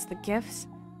testaments, the gifts,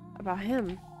 about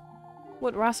him.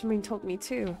 what Rosmarin told me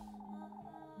too.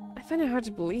 I find it hard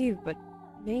to believe, but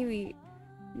maybe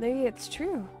it's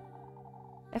true.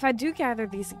 If I do gather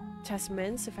these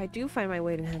testaments, if I do find my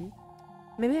way to him,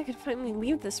 maybe I could finally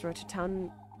leave this wretched town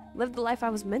and live the life I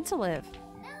was meant to live.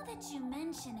 Now that you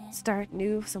mention it, Start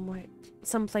new somewhere,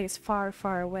 someplace far,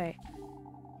 far away.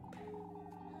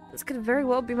 This could very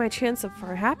well be my chance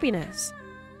for happiness.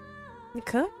 It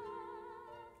could.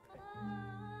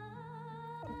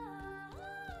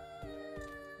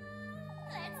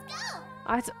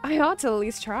 let's go. I ought to at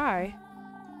least try.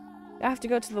 I have to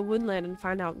go to the woodland and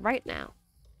find out right now.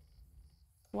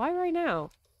 Why right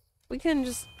now? We can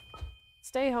just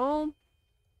stay home.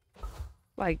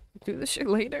 Like, do this shit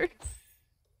later.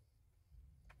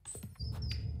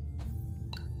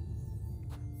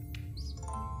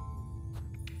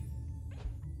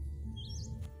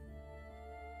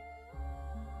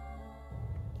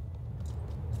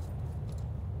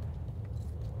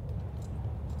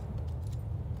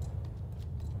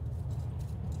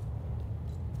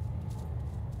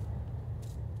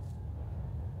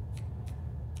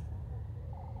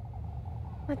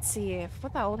 Let's see if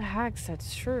what that old hag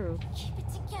said's true. Keep it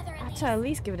together I at have least. to at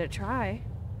least give it a try.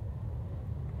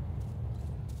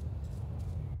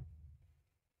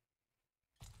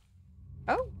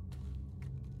 Oh.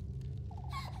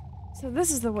 So this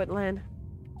is the woodland.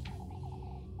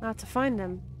 I have to find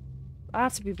them. I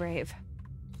have to be brave.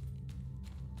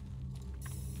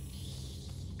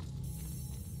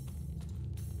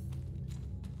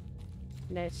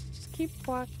 Let's just keep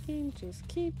walking, just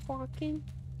keep walking.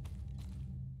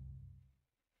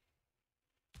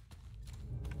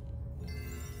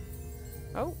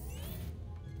 Oh.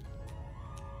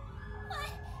 What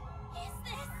is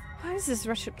this? What is this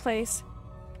wretched place?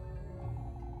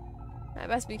 I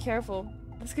best be careful.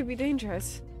 This could be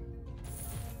dangerous.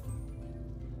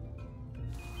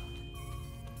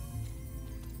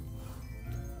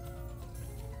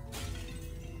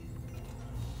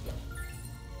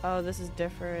 Oh, this is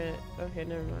different. Okay,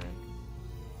 never mind.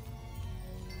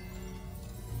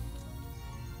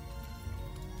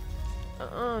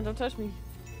 Don't touch me.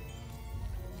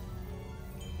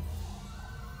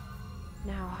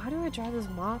 Now, how do I draw those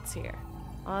moths here?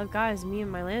 All I've got is me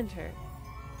and my lantern.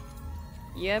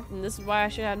 Yep, and this is why I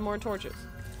should have had more torches.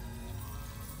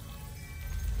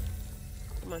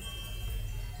 Come on.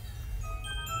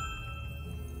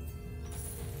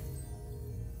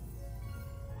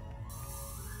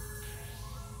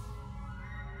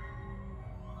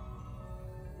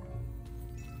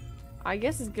 I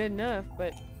guess it's good enough,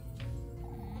 but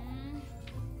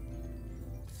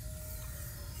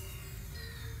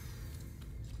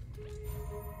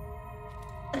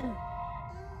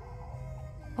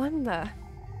Wanda,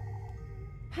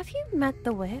 have you met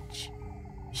the witch?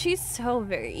 She's so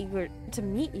very eager to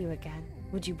meet you again.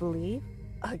 Would you believe?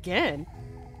 Again?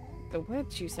 The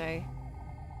witch, you say?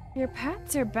 Your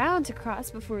paths are bound to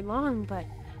cross before long, but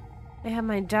I have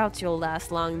my doubts you'll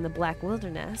last long in the Black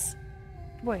Wilderness.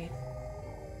 Wait,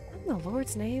 in the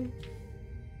Lord's name?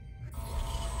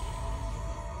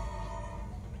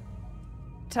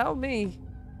 Tell me.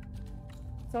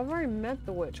 So I've already met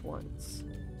the witch once,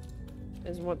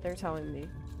 is what they're telling me.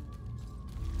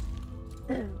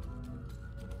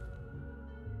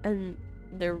 And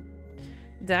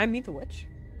did I meet the witch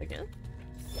again?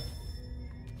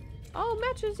 Oh,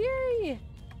 matches, yay!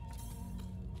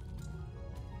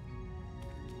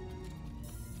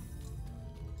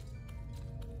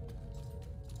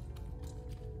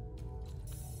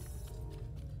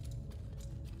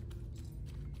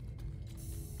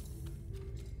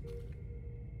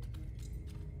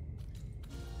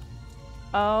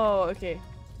 Oh, okay.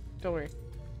 Don't worry.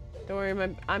 Don't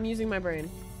worry, I'm using my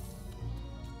brain.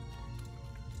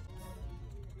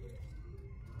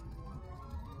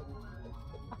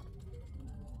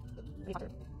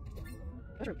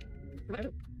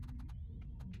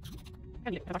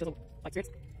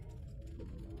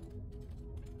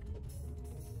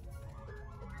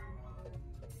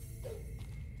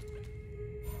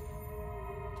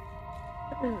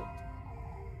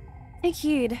 Take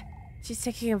heed. She's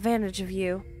taking advantage of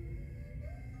you.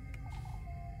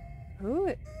 Who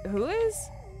is?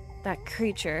 That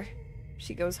creature.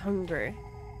 She goes hungry.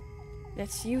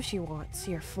 It's you she wants,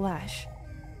 your flesh.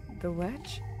 The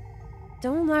witch?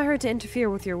 Don't allow her to interfere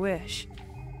with your wish.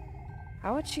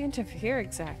 How would she interfere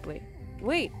exactly?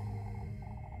 Wait!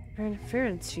 Her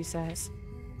interference, she says.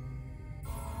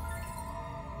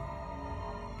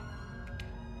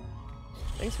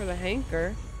 Thanks for the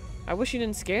hanker. I wish you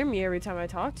didn't scare me every time I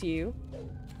talk to you.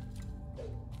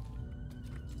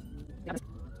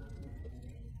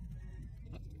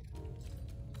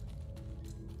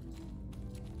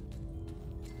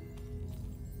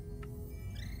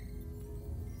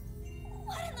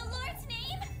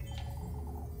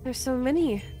 There's so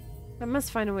many. I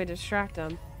must find a way to distract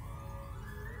them.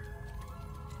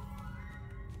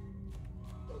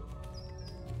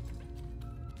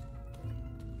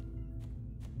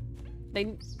 I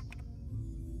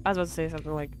was about to say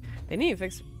something like, they need to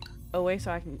fix a way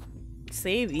so I can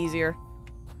save easier.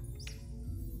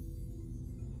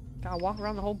 Gotta walk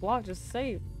around the whole block just to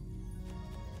save.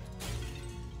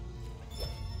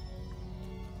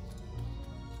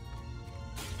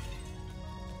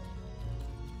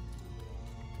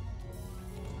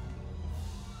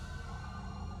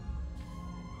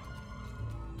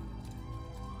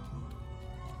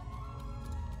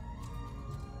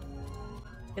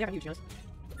 They got huge nose.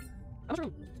 How much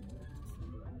room?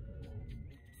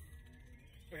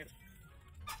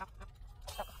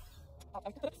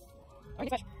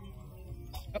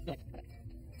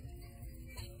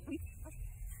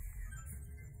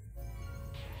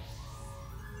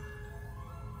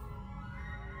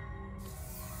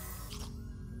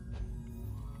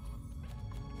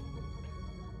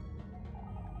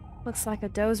 Looks like a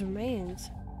doe's remains.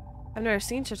 I've never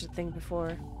seen such a thing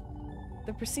before.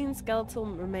 The pristine skeletal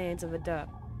remains of a doe,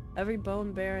 every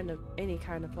bone barren of any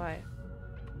kind of life.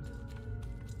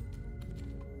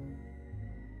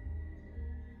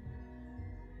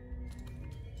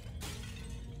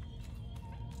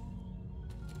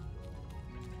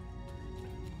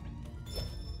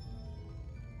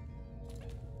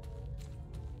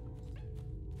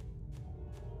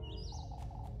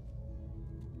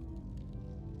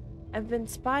 I've been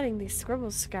spotting these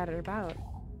scribbles scattered about.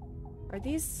 Are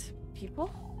these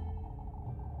people?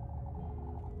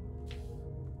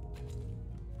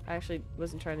 I actually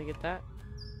wasn't trying to get that.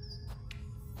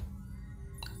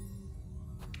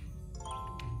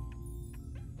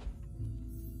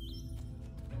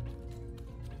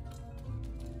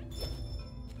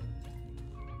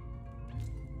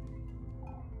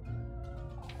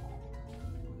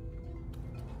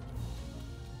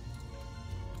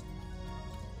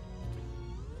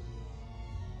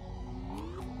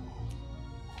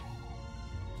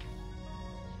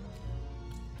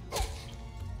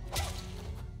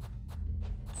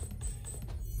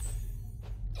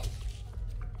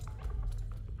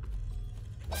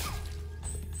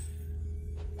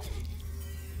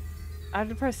 I have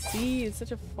to press C. It's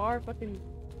such a far fucking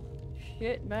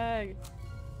shit bag.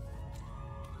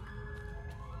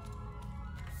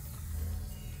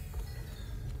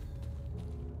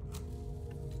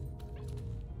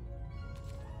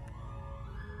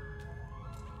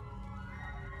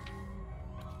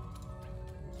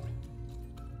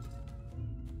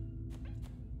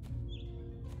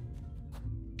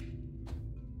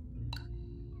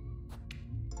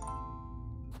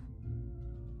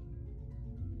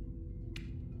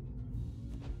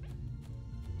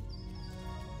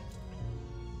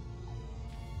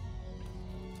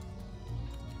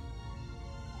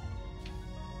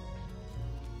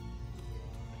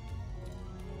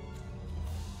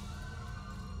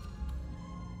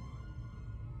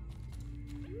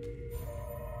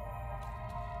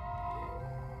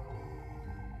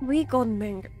 We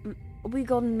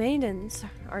golden maidens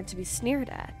are to be sneered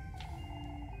at.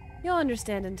 You'll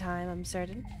understand in time, I'm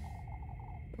certain.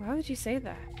 Why would you say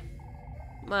that?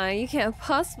 My, you can't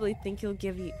possibly think he'll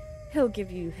give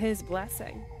you his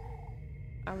blessing.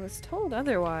 I was told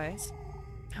otherwise.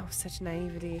 Oh, such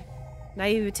naivety.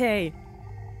 Naivete.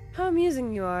 How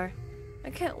amusing you are. I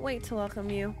can't wait to welcome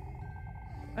you.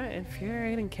 What an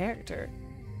infuriating character.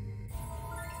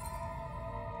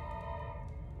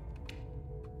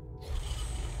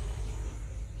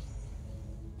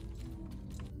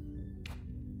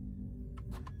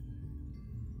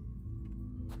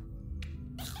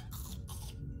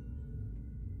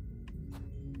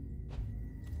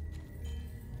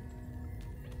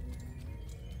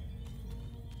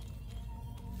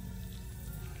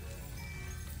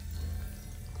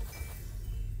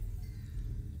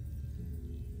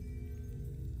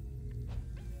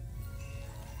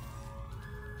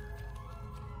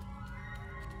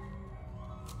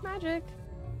 Magic.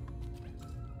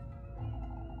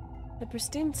 The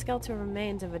pristine skeletal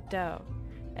remains of a doe.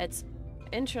 Its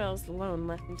entrails alone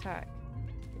left intact.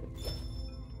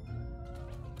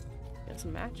 Got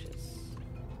some matches.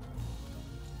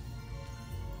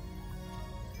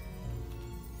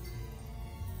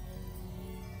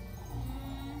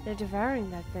 They're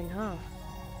devouring that thing, huh?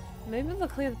 Maybe they'll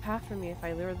clear the path for me if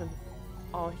I lure them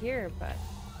all here, but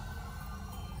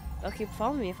they'll keep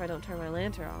following me if I don't turn my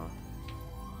lantern off.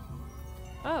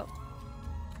 Oh.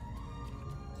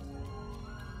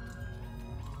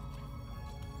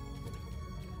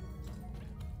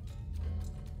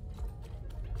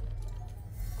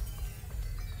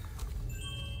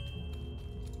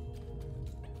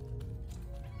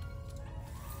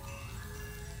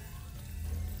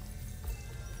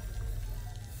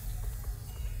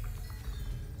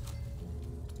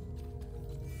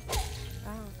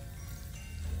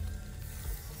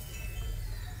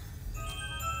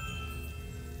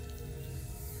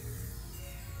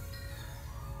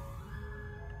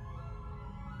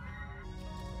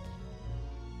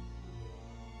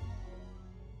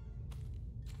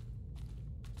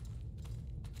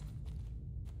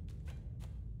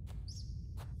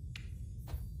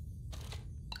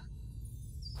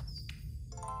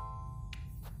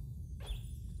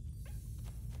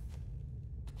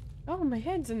 Oh, my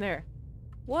head's in there.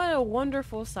 What a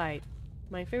wonderful sight.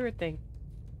 My favorite thing.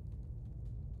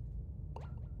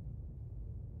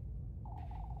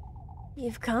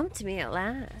 You've come to me at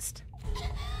last.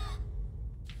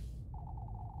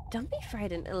 Don't be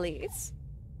frightened, Elise.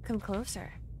 Come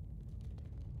closer.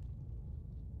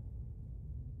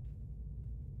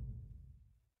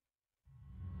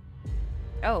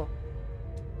 Oh.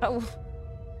 Oh.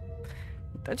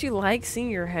 Don't you like seeing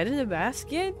your head in a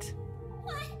basket?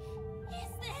 What is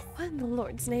this? What in the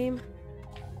Lord's name?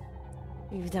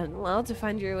 You've done well to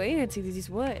find your way into these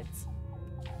woods.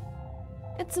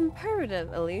 It's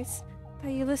imperative, Elise,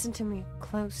 that you listen to me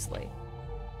closely.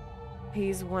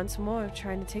 He's once more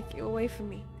trying to take you away from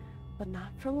me, but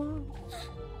not for long.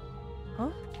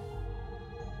 Huh?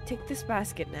 Take this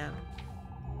basket now.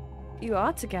 You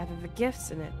ought to gather the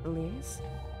gifts in it, Elise.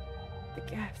 The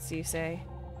gifts, you say?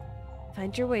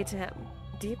 Find your way to him,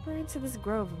 deeper into this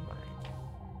grove of mine.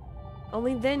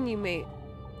 Only then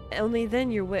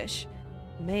your wish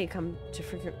may come to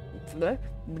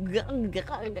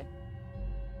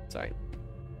Sorry.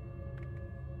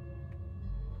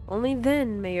 Only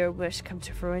then may your wish come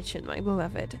to fruition, my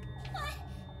beloved. What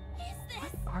is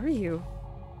this? What are you?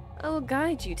 I will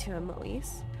guide you to him,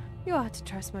 Elise. You ought to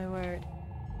trust my word.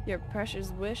 Your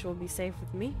precious wish will be safe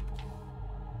with me.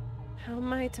 How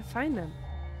am I to find them?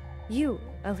 You,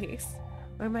 Elise,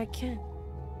 are my kin,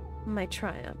 my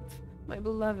triumph, my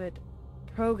beloved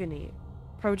progeny,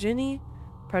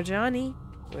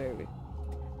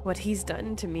 what he's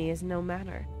done to me is no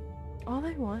matter. All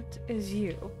I want is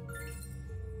you.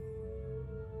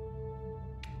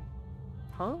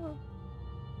 Huh?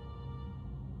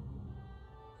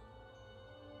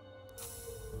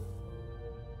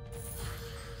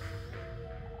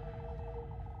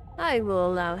 I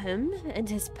will allow him and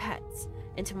his pets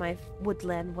into my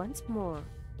woodland once more.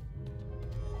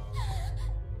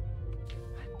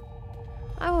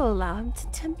 I will allow him to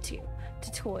tempt you,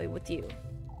 to toy with you.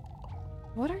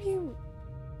 What are you?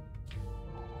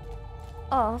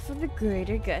 All for the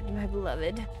greater good, my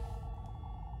beloved.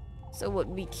 So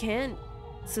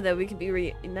that we can be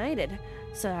reunited,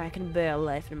 so I can bear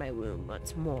life in my womb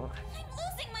once more. I'm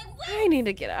losing my wits. I need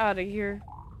to get out of here,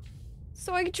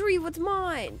 so I can retrieve what's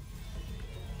mine.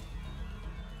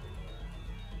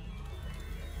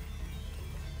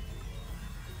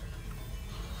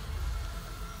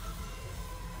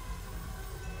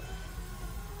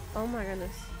 Oh my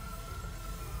goodness.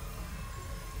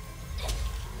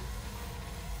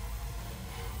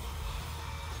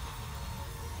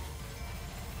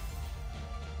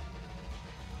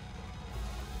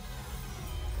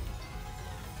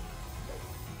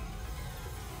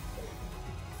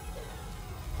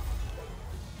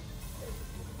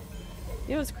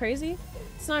 You know what's crazy?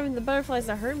 It's not even the butterflies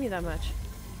that hurt me that much.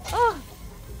 Oh!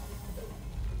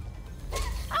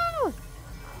 Oh!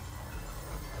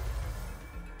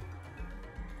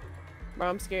 Bro,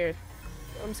 I'm scared.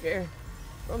 I'm scared.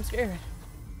 I'm scared.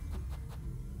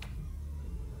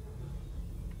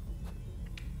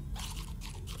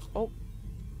 Oh.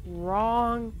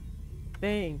 Wrong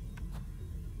thing.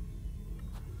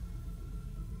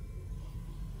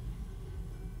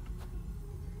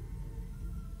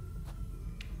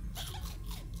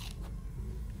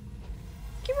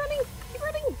 Keep running! Keep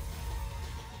running!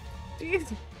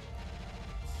 Jeez.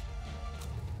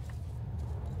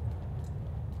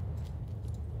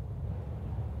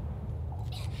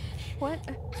 What?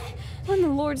 What in the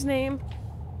Lord's name?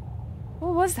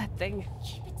 What was that thing?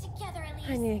 Keep it together, Elise.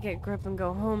 I need to get grip and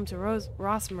go home to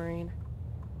Rosmarine.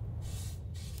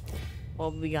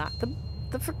 Well, we got the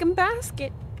freaking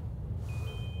basket.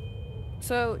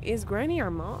 So, is Granny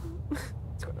our mom?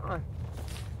 What's going on?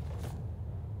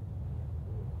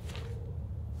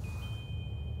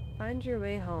 Find your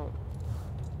way home.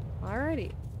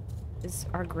 Alrighty. Is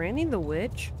our Granny the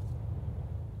witch?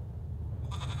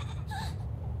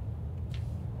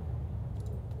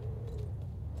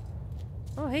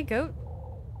 Oh, hey, goat.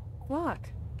 Flock.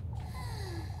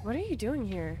 What are you doing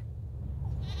here?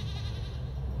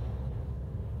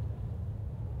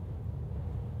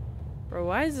 Bro,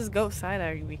 why is this goat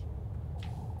side-eyeing me?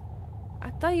 I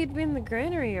thought you'd be in the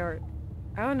granary or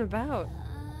out and about.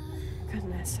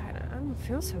 Goodness, I don't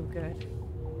feel so good.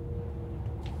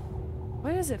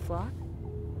 What is it, Flock?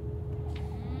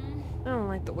 I don't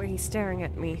like the way he's staring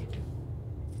at me.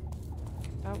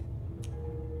 Oh.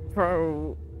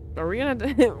 Bro, are we gonna have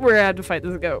to we're gonna have to fight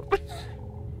this goat.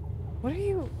 What are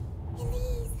you?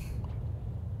 Elise.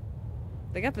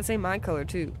 They got the same eye color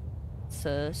too.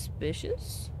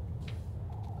 Suspicious?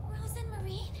 Rose and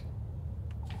Marine.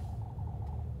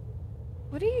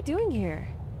 What are you doing here?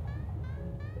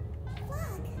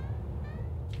 Flock.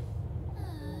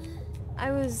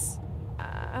 I was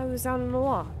out on a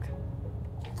walk.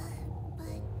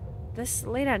 But This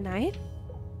late at night?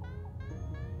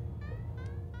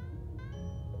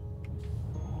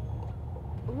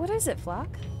 What is it,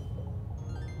 Flock?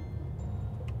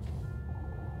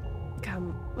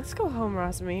 Come, let's go home,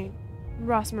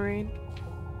 Rosmarine.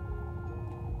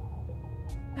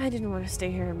 I didn't want to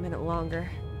stay here a minute longer.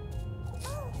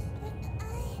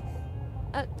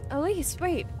 oh, Elise,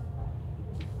 wait.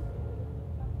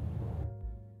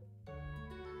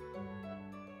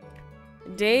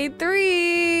 Day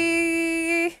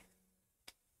 3!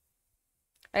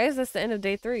 I guess that's the end of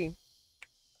day 3.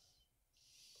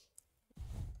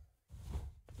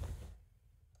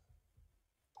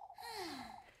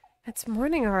 It's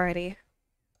morning already.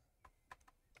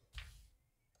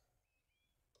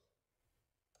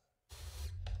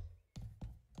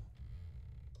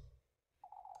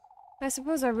 I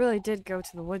suppose I really did go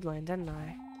to the woodland, didn't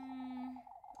I?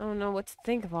 I don't know what to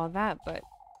think of all that, but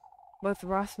both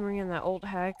Rosmarie and that old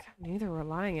hag, neither were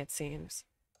lying, it seems.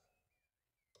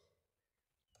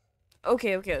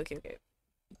 Okay.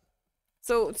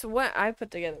 So what I put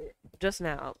together just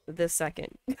now, this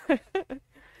second,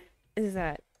 is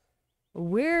that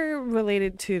we're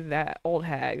related to that old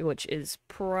hag, which is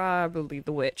probably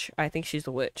the witch. I think she's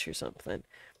the witch or something.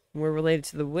 We're related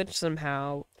to the witch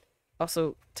somehow.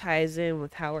 Also ties in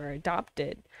with how we're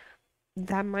adopted.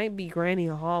 That might be Granny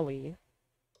Holly.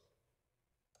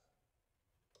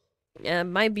 Yeah, it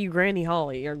might be Granny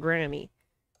Holly or Granny.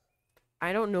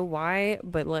 I don't know why,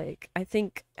 but like I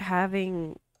think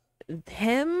having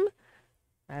him,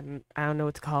 I don't know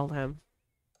what to call him.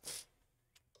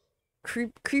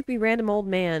 Creepy random old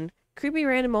man. Creepy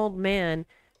random old man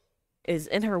is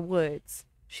in her woods.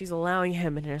 She's allowing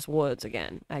him in his woods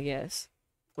again, I guess.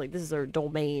 Like this is her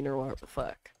domain or whatever the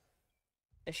fuck.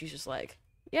 And she's just like,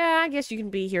 yeah, I guess you can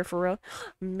be here for real.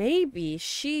 Maybe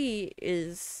she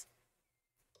is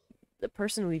the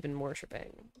person we've been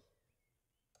worshiping.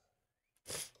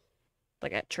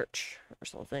 Like at church or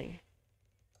something.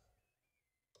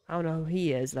 I don't know who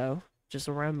he is though. Just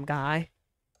a random guy.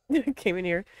 Came in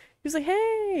here. He was like,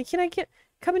 hey, can I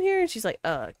come in here? And she's like,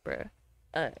 bruh.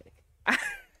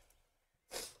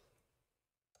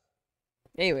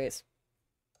 Anyways.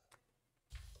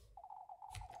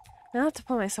 Now I have to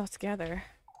pull myself together.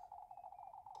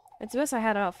 It's best I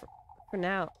head out for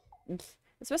now.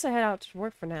 It's best I head out to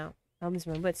work for now. I'll lose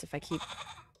my wits if I keep...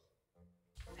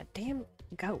 That damn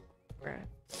goat, bruh.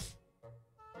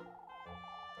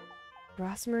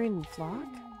 Rosmarie and Flock?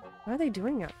 What are they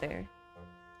doing out there?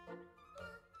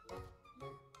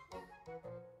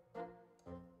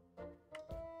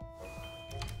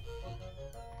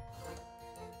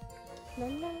 La,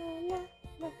 la, la,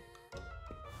 la.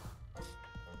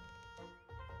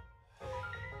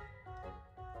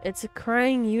 It's a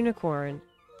crying unicorn.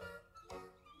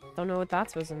 Don't know what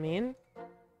that's supposed to mean.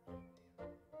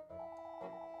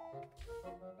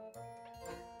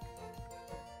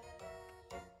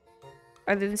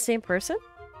 Are they the same person?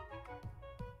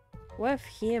 What if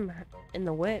him and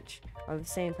the witch are the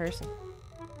same person?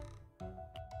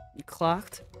 You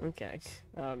clocked? Okay.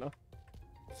 I don't know.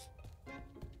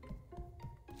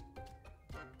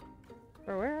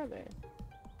 Or where are they?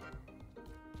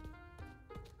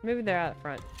 Maybe they're out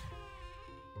front.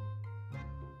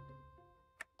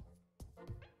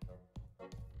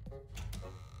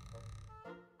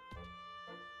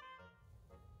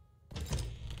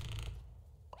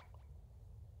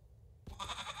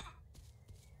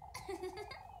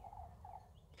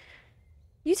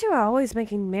 You two are always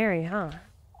making merry, huh?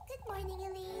 good morning,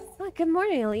 Elise. Oh, good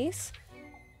morning, Elise.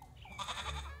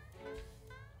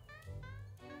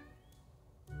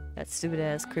 That stupid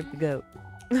ass creepy goat.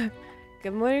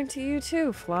 Good morning to you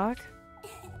too, Flock.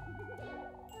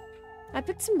 I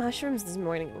picked some mushrooms this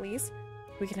morning, Elise.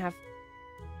 We can have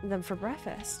them for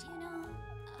breakfast. You know,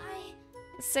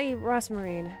 Say,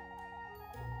 Rosmarine,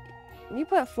 you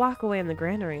put Flock away in the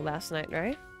granary last night,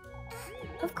 right?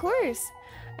 Of course.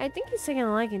 I think he's taking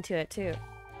a liking to it too.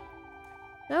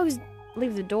 I always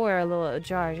leave the door a little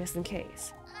ajar just in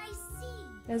case. I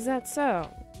see. Is that so?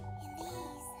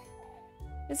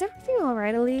 Elise. Is everything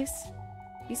alright, Elise?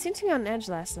 You seemed to be on edge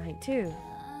last night too.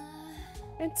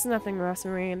 It's nothing,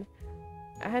 Rosmarine.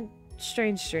 I had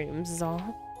strange dreams is all.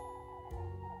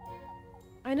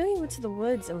 I know you went to the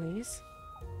woods, Elise.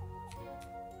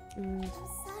 I'm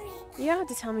sorry. You don't have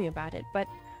to tell me about it, but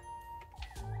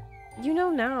you know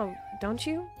now, don't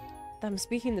you? That I'm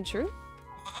speaking the truth?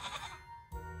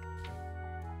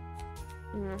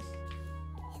 Elise.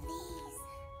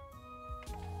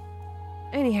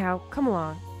 Anyhow, come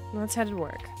along. Let's head to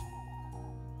work.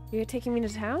 You're taking me to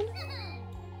town?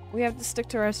 We have to stick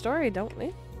to our story, don't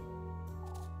we?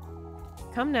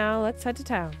 Come now, let's head to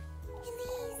town.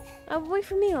 Wait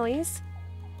for me, Elise.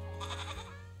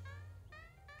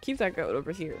 Keep that goat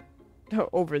over here. Oh,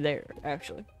 over there,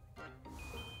 actually.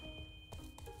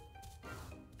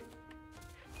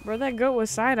 Bro, that goat was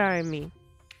side-eyeing me.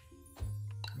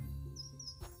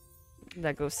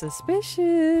 That goat's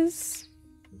suspicious.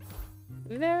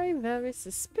 Very, very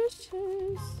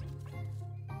suspicious.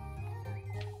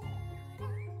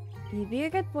 You be a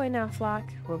good boy now, Flock.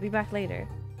 We'll be back later.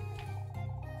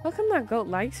 How come that goat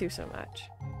likes you so much?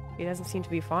 He doesn't seem to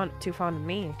be too fond of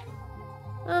me.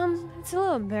 It's a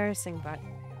little embarrassing, but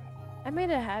I made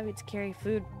it a habit to carry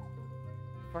food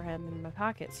for him in my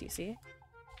pockets, you see.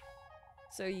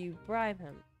 So you bribe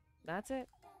him. That's it.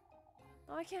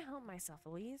 Oh, I can't help myself,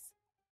 Elise.